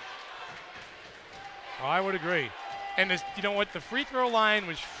 I would agree. And you know what? The free throw line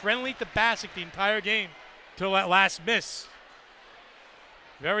was friendly to Bassick the entire game till that last miss.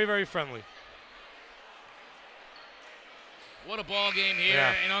 Very, very friendly. What a ball game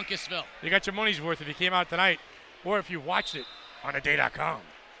here in Uncasville. You got your money's worth if you came out tonight or if you watched it on aday.com.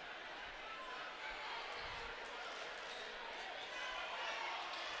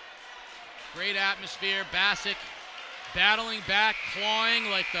 Great atmosphere. Bassick battling back, clawing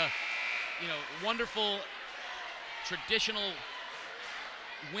like the wonderful traditional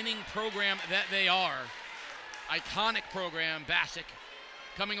winning program that they are. Iconic program, Bassick,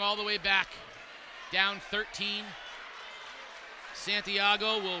 coming all the way back, down 13.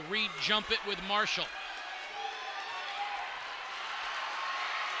 Santiago will re-jump it with Marshall.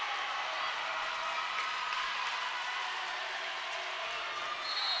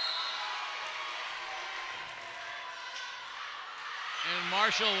 And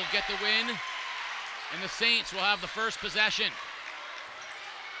Marshall will get the win, and the Saints will have the first possession.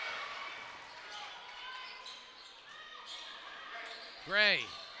 Gray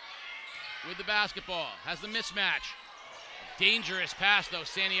with the basketball, has the mismatch. Dangerous pass, though.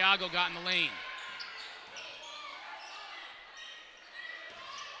 Santiago got in the lane.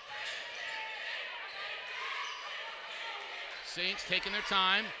 Saints taking their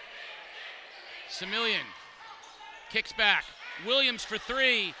time. Semillian kicks back. Williams for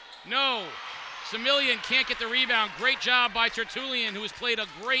three. No. Semillian can't get the rebound. Great job by Tertullian, who has played a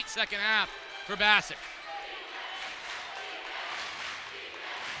great second half for Bassick.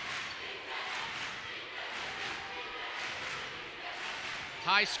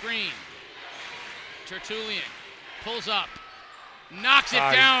 High screen. Tertullian pulls up. Knocks it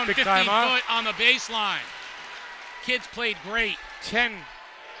down 15 foot on the baseline. Kids played great. 10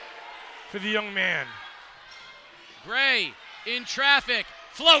 for the young man. Gray in traffic,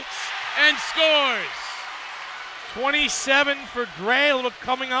 floats and scores. 27 for Gray. A little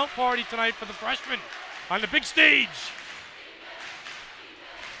coming out party tonight for the freshman on the big stage.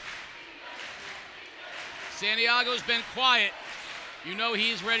 Santiago's been quiet. You know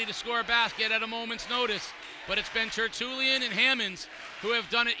he's ready to score a basket at a moment's notice, but it's been Tertullian and Hammonds who have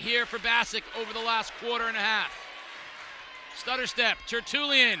done it here for Bassick over the last quarter and a half. Stutter step,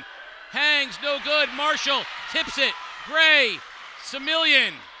 Tertullian hangs, no good. Marshall tips it. Gray,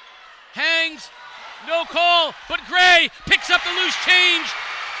 Semillian hangs, no call, but Gray picks up the loose change.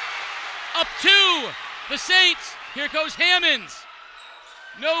 Up two, the Saints. Here goes Hammonds.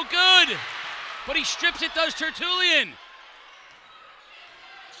 No good, but he strips it, does Tertullian.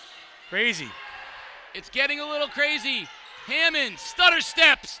 Crazy. It's getting a little crazy. Hammond, stutter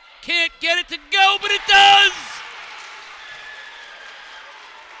steps. Can't get it to go, but it does!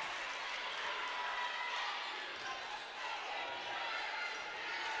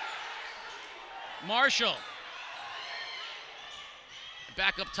 Marshall.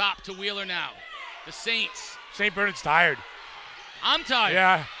 Back up top to Wheeler now. The Saints. St. Bernard's tired. I'm tired.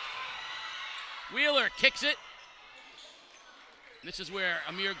 Yeah. Wheeler kicks it. This is where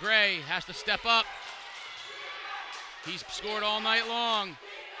Amir Gray has to step up. He's scored all night long.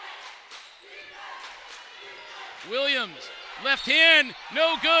 Williams, left hand,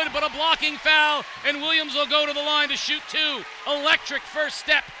 no good, but a blocking foul, and Williams will go to the line to shoot two. Electric first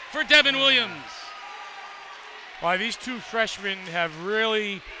step for Devin Williams. Well, these two freshmen have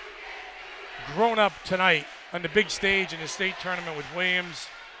really grown up tonight on the big stage in the state tournament with Williams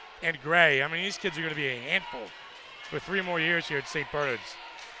and Gray. I mean, these kids are going to be a handful for 3 more years here at St. Bernard's.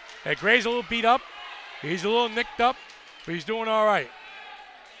 Hey, Gray's a little beat up. He's a little nicked up, but he's doing all right.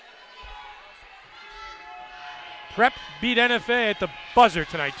 Prep beat NFA at the buzzer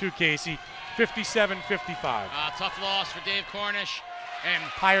tonight too, Casey. 57-55. Tough loss for Dave Cornish. And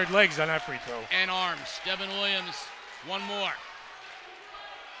tired legs on that free throw. And arms. Devin Williams, one more.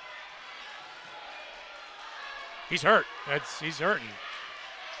 He's hurt. He's hurting.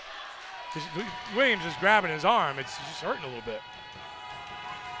 Williams is grabbing his arm. It's just hurting a little bit.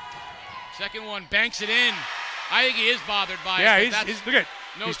 Second one, banks it in. I think he is bothered by it. Yeah, he's look at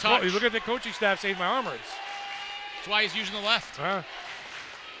no touch. Look at the coaching staff saying my arm hurts. That's why he's using the left.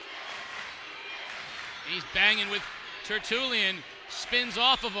 He's banging with Tertullian. Spins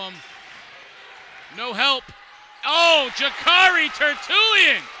off of him. No help. Oh, Jakari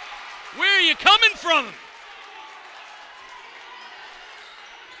Tertullian. Where are you coming from?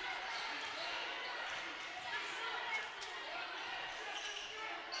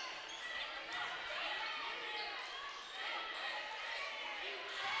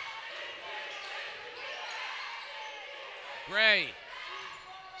 Gray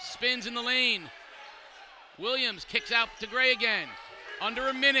spins in the lane. Williams kicks out to Gray again. Under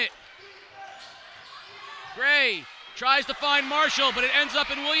a minute. Gray tries to find Marshall, but it ends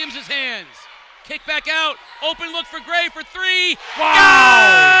up in Williams' hands. Kick back out. Open look for Gray for three.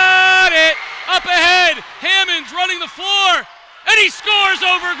 Wow! Got it! Up ahead. Hammonds running the floor, and he scores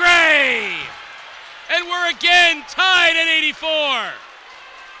over Gray. And we're again tied at 84.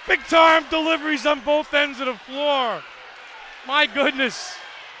 Big time deliveries on both ends of the floor. My goodness.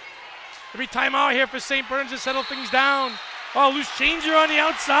 Every time out here for St. Bernard's to settle things down. Oh, loose changer on the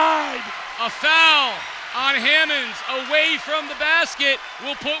outside. A foul on Hammonds away from the basket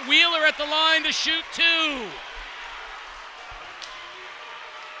will put Wheeler at the line to shoot two.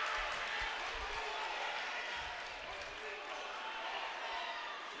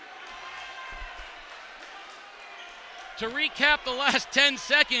 To recap the last 10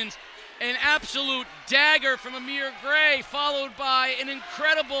 seconds, an absolute dagger from Amir Gray, followed by an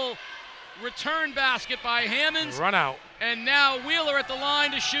incredible return basket by Hammonds. Run out. And now Wheeler at the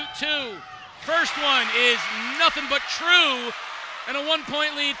line to shoot two. First one is nothing but true, and a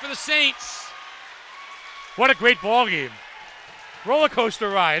 1-point lead for the Saints. What a great ball game. Roller coaster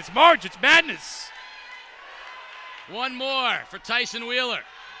ride. It's March. It's madness. One more for Tyson Wheeler.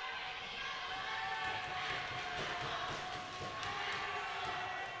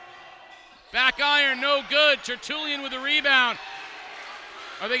 Back iron, no good. Tertullian with a rebound.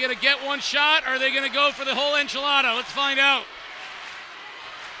 Are they going to get one shot, or are they going to go for the whole enchilada? Let's find out.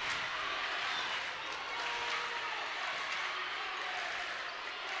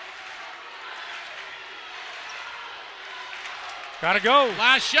 Gotta go.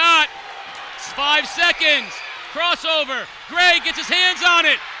 Last shot. It's 5 seconds. Crossover. Gray gets his hands on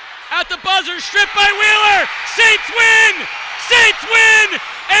it. At the buzzer, stripped by Wheeler. Saints win! Saints win!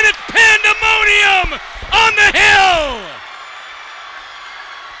 And it's pandemonium on the hill!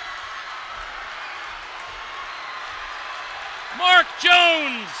 Mark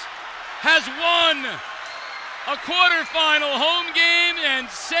Jones has won a quarterfinal home game and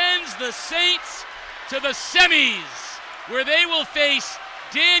sends the Saints to the semis, where they will face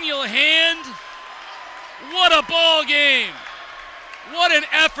Daniel Hand. What a ball game! What an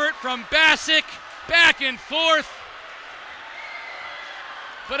effort from Bassick, back and forth.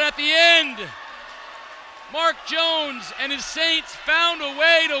 But at the end, Mark Jones and his Saints found a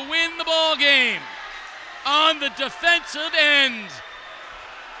way to win the ball game on the defensive end.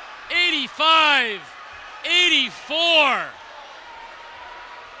 85-84.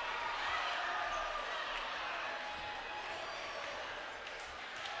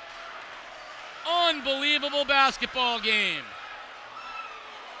 Unbelievable basketball game.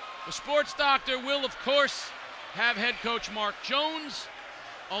 The sports doctor will, of course, have head coach Mark Jones,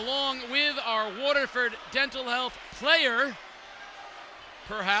 along with our Waterford Dental Health player,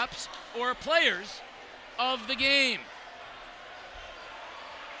 perhaps, or players of the game.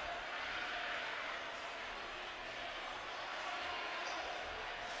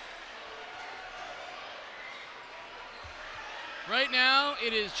 Right now,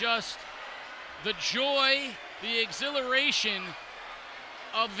 it is just the joy, the exhilaration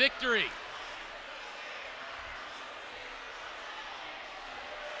of victory.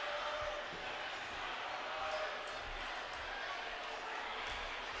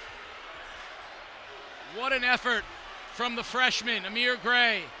 What an effort from the freshmen, Amir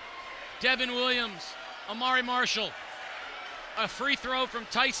Gray, Devin Williams, Amari Marshall. A free throw from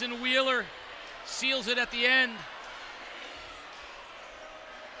Tyson Wheeler seals it at the end.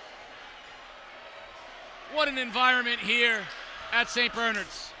 What an environment here at St.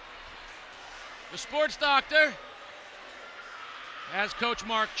 Bernard's. The sports doctor has Coach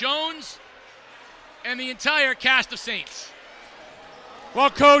Mark Jones and the entire cast of Saints. Well,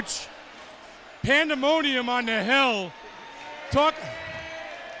 Coach, pandemonium on the hill.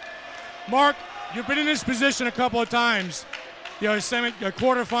 Mark, you've been in this position a couple of times. You know,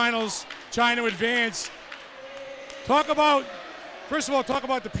 quarterfinals, trying to advance. First of all, talk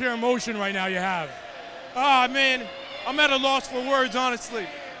about the pure emotion right now you have. Ah, man, I'm at a loss for words, honestly.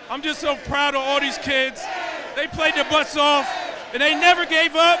 I'm just so proud of all these kids. They played their butts off, and they never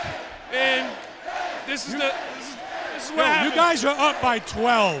gave up. And this is what happened. You guys are up by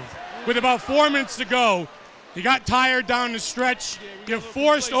 12 with about 4 minutes to go. You got tired down the stretch. You're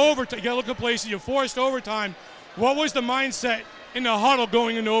forced overtime. You got to look at places. You're forced overtime. What was the mindset in the huddle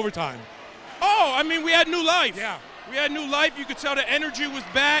going into overtime? Oh, I mean, we had new life. Yeah. We had new life. You could tell the energy was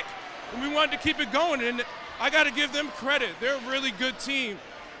back, and we wanted to keep it going. And I got to give them credit. They're a really good team,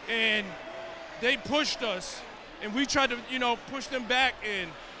 and they pushed us, and we tried to, push them back.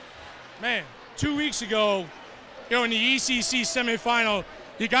 And man, 2 weeks ago, in the ECC semifinal,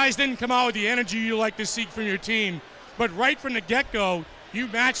 you guys didn't come out with the energy you like to see from your team, but right from the get-go, you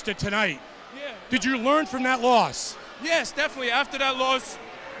matched it tonight. Yeah. Did you learn from that loss? Yes, definitely. After that loss,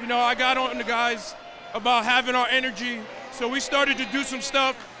 I got on the guys about having our energy. So we started to do some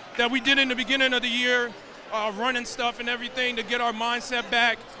stuff that we did in the beginning of the year, running stuff and everything to get our mindset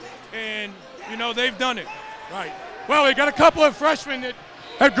back. And, they've done it. Right. Well, we got a couple of freshmen that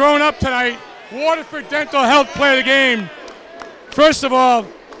have grown up tonight. Waterford Dental Health player of the game. First of all,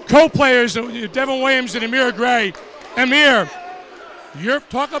 co-players, Devin Williams and Amir Gray. Amir,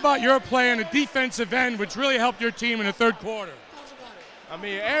 talk about your play on the defensive end, which really helped your team in the third quarter. I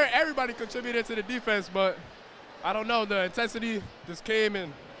mean, everybody contributed to the defense, but I don't know, the intensity just came,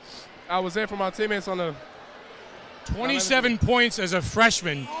 and I was there for my teammates on the 27 points as a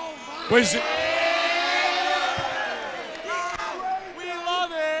freshman. Was we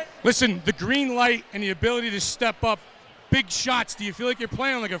love it. Listen, the green light and the ability to step up big shots. Do you feel like you're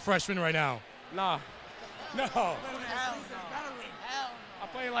playing like a freshman right now? Nah. No. I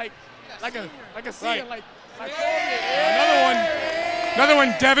play like a senior, Right. like Another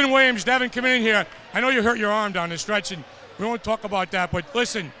one, Devin Williams. Devin, coming in here. I know you hurt your arm down the stretch, and we won't talk about that, but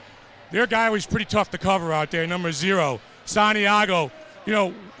listen, their guy was pretty tough to cover out there, number 0, Santiago.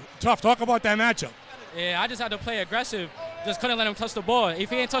 Tough. Talk about that matchup. Yeah, I just had to play aggressive. Just couldn't let him touch the ball. If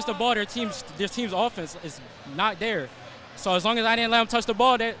he didn't touch the ball, their team's offense is not there. So as long as I didn't let him touch the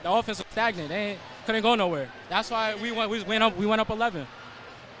ball, the offense was stagnant. They couldn't go nowhere. That's why we went up 11.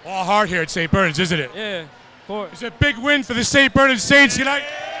 All hard here at St. Bernard's, isn't it? Yeah, of course. It's a big win for the St. Bernard's Saints tonight.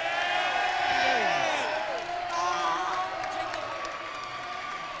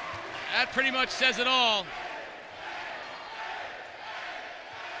 That pretty much says it all.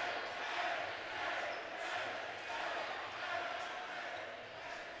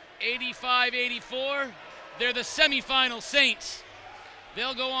 (85-84). They're the semifinal Saints.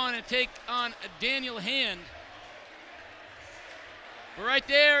 They'll go on and take on Daniel Hand. But right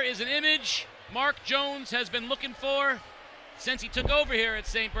there is an image Mark Jones has been looking for since he took over here at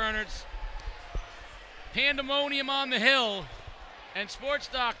St. Bernard's. Pandemonium on the hill. And Sports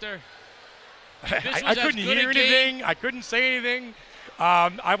Doctor, I couldn't hear anything. I couldn't say anything.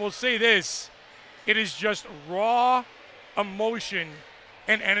 I will say this. It is just raw emotion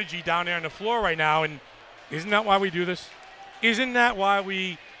and energy down there on the floor right now. And isn't that why we do this? Isn't that why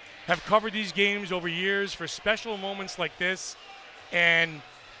we have covered these games over years for special moments like this? And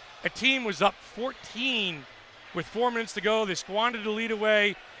a team was up 14 with 4 minutes to go. They squandered the lead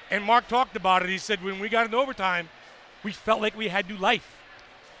away. And Mark talked about it. He said when we got into overtime, we felt like we had new life.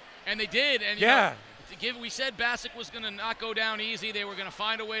 And they did. And yeah. We said Bassick was going to not go down easy. They were going to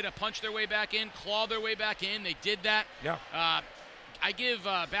find a way to punch their way back in, claw their way back in. They did that. Yeah. I give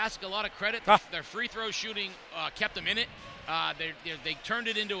Bassick a lot of credit. Their free throw shooting kept them in it. They turned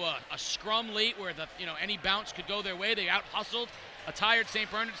it into a scrum late where any bounce could go their way. They out-hustled a tired St.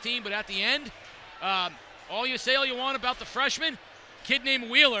 Bernard's team. But at the end, all you want about the freshman, kid named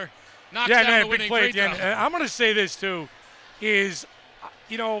Wheeler knocks down the winning free throw. And I'm going to say this, too, is,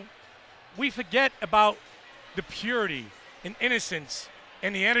 we forget about the purity and innocence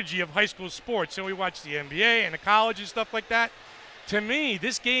and the energy of high school sports. So we watch the NBA and the college and stuff like that. To me,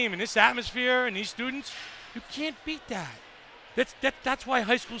 this game and this atmosphere and these students, you can't beat that. That's why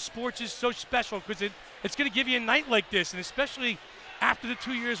high school sports is so special, because it's going to give you a night like this, and especially after the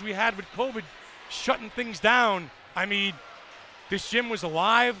 2 years we had with COVID shutting things down. I mean, this gym was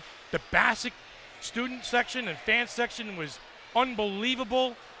alive. The Bassick student section and fan section was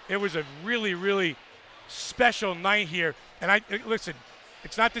unbelievable. It was a really, really special night here. And listen,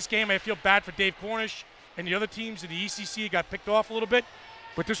 it's not this game. I feel bad for Dave Cornish and the other teams in the ECC got picked off a little bit,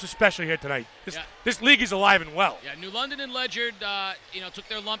 but this was special here tonight. This league is alive and well. Yeah, New London and Ledyard, took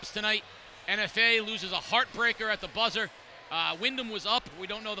their lumps tonight. NFA loses a heartbreaker at the buzzer. Wyndham was up. We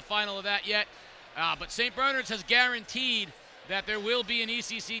don't know the final of that yet. But St. Bernard's has guaranteed that there will be an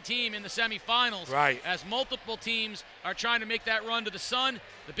ECC team in the semifinals. Right. As multiple teams are trying to make that run to the Sun.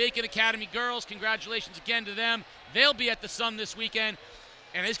 The Bacon Academy girls, congratulations again to them. They'll be at the Sun this weekend.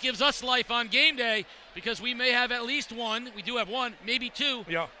 And this gives us life on game day, because we may have at least one, we do have one, maybe two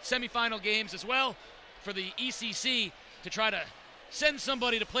semifinal games as well for the ECC to try to send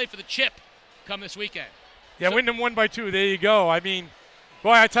somebody to play for the chip come this weekend. Yeah, so, Wyndham won by 2. There you go. I mean,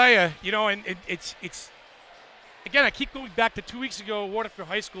 boy, I tell you, and it's again, I keep going back to 2 weeks ago, Waterford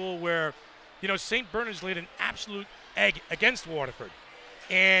High School, where, St. Bernard's laid an absolute egg against Waterford.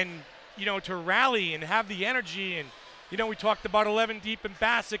 And, to rally and have the energy, and, we talked about 11 deep in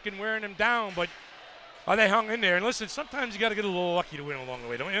Bassick and wearing them down, but they hung in there. And listen, sometimes you got to get a little lucky to win along the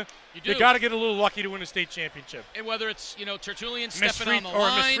way, don't you? You do. You got to get a little lucky to win a state championship. And whether it's, Tertullian stepping on the or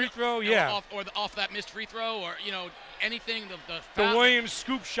line. a missed free throw, off that missed free throw, or, anything. The Williams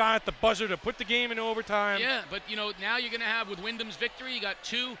scoop shot at the buzzer to put the game in overtime. Yeah, but, now you're going to have, with Wyndham's victory, you got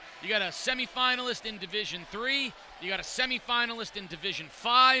a semifinalist in Division III, you got a semifinalist in Division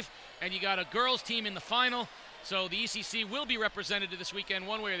V, and you got a girls team in the final. So the ECC will be represented this weekend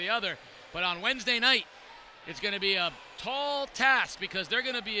one way or the other. But on Wednesday night, it's going to be a tall task, because they're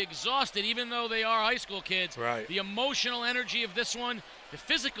going to be exhausted, even though they are high school kids. Right. The emotional energy of this one, the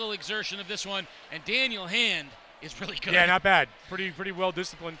physical exertion of this one, and Daniel Hand is really good. Yeah, not bad. Pretty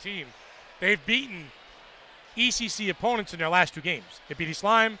well-disciplined team. They've beaten ECC opponents in their last 2 games. They beat East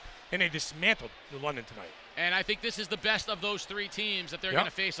Lyme, and they dismantled New London tonight. And I think this is the best of those 3 teams that they're going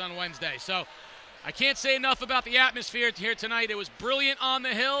to face on Wednesday. So I can't say enough about the atmosphere here tonight. It was brilliant on the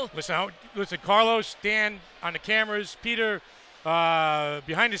hill. Listen, Carlos, Dan on the cameras, Peter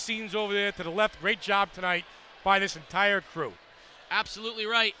behind the scenes over there to the left. Great job tonight by this entire crew. Absolutely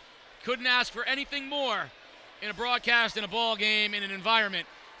right. Couldn't ask for anything more in a broadcast, in a ball game, in an environment.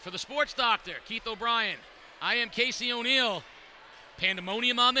 For the Sports Doctor, Keith O'Brien, I am Casey O'Neill.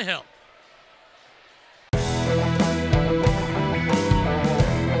 Pandemonium on the hill.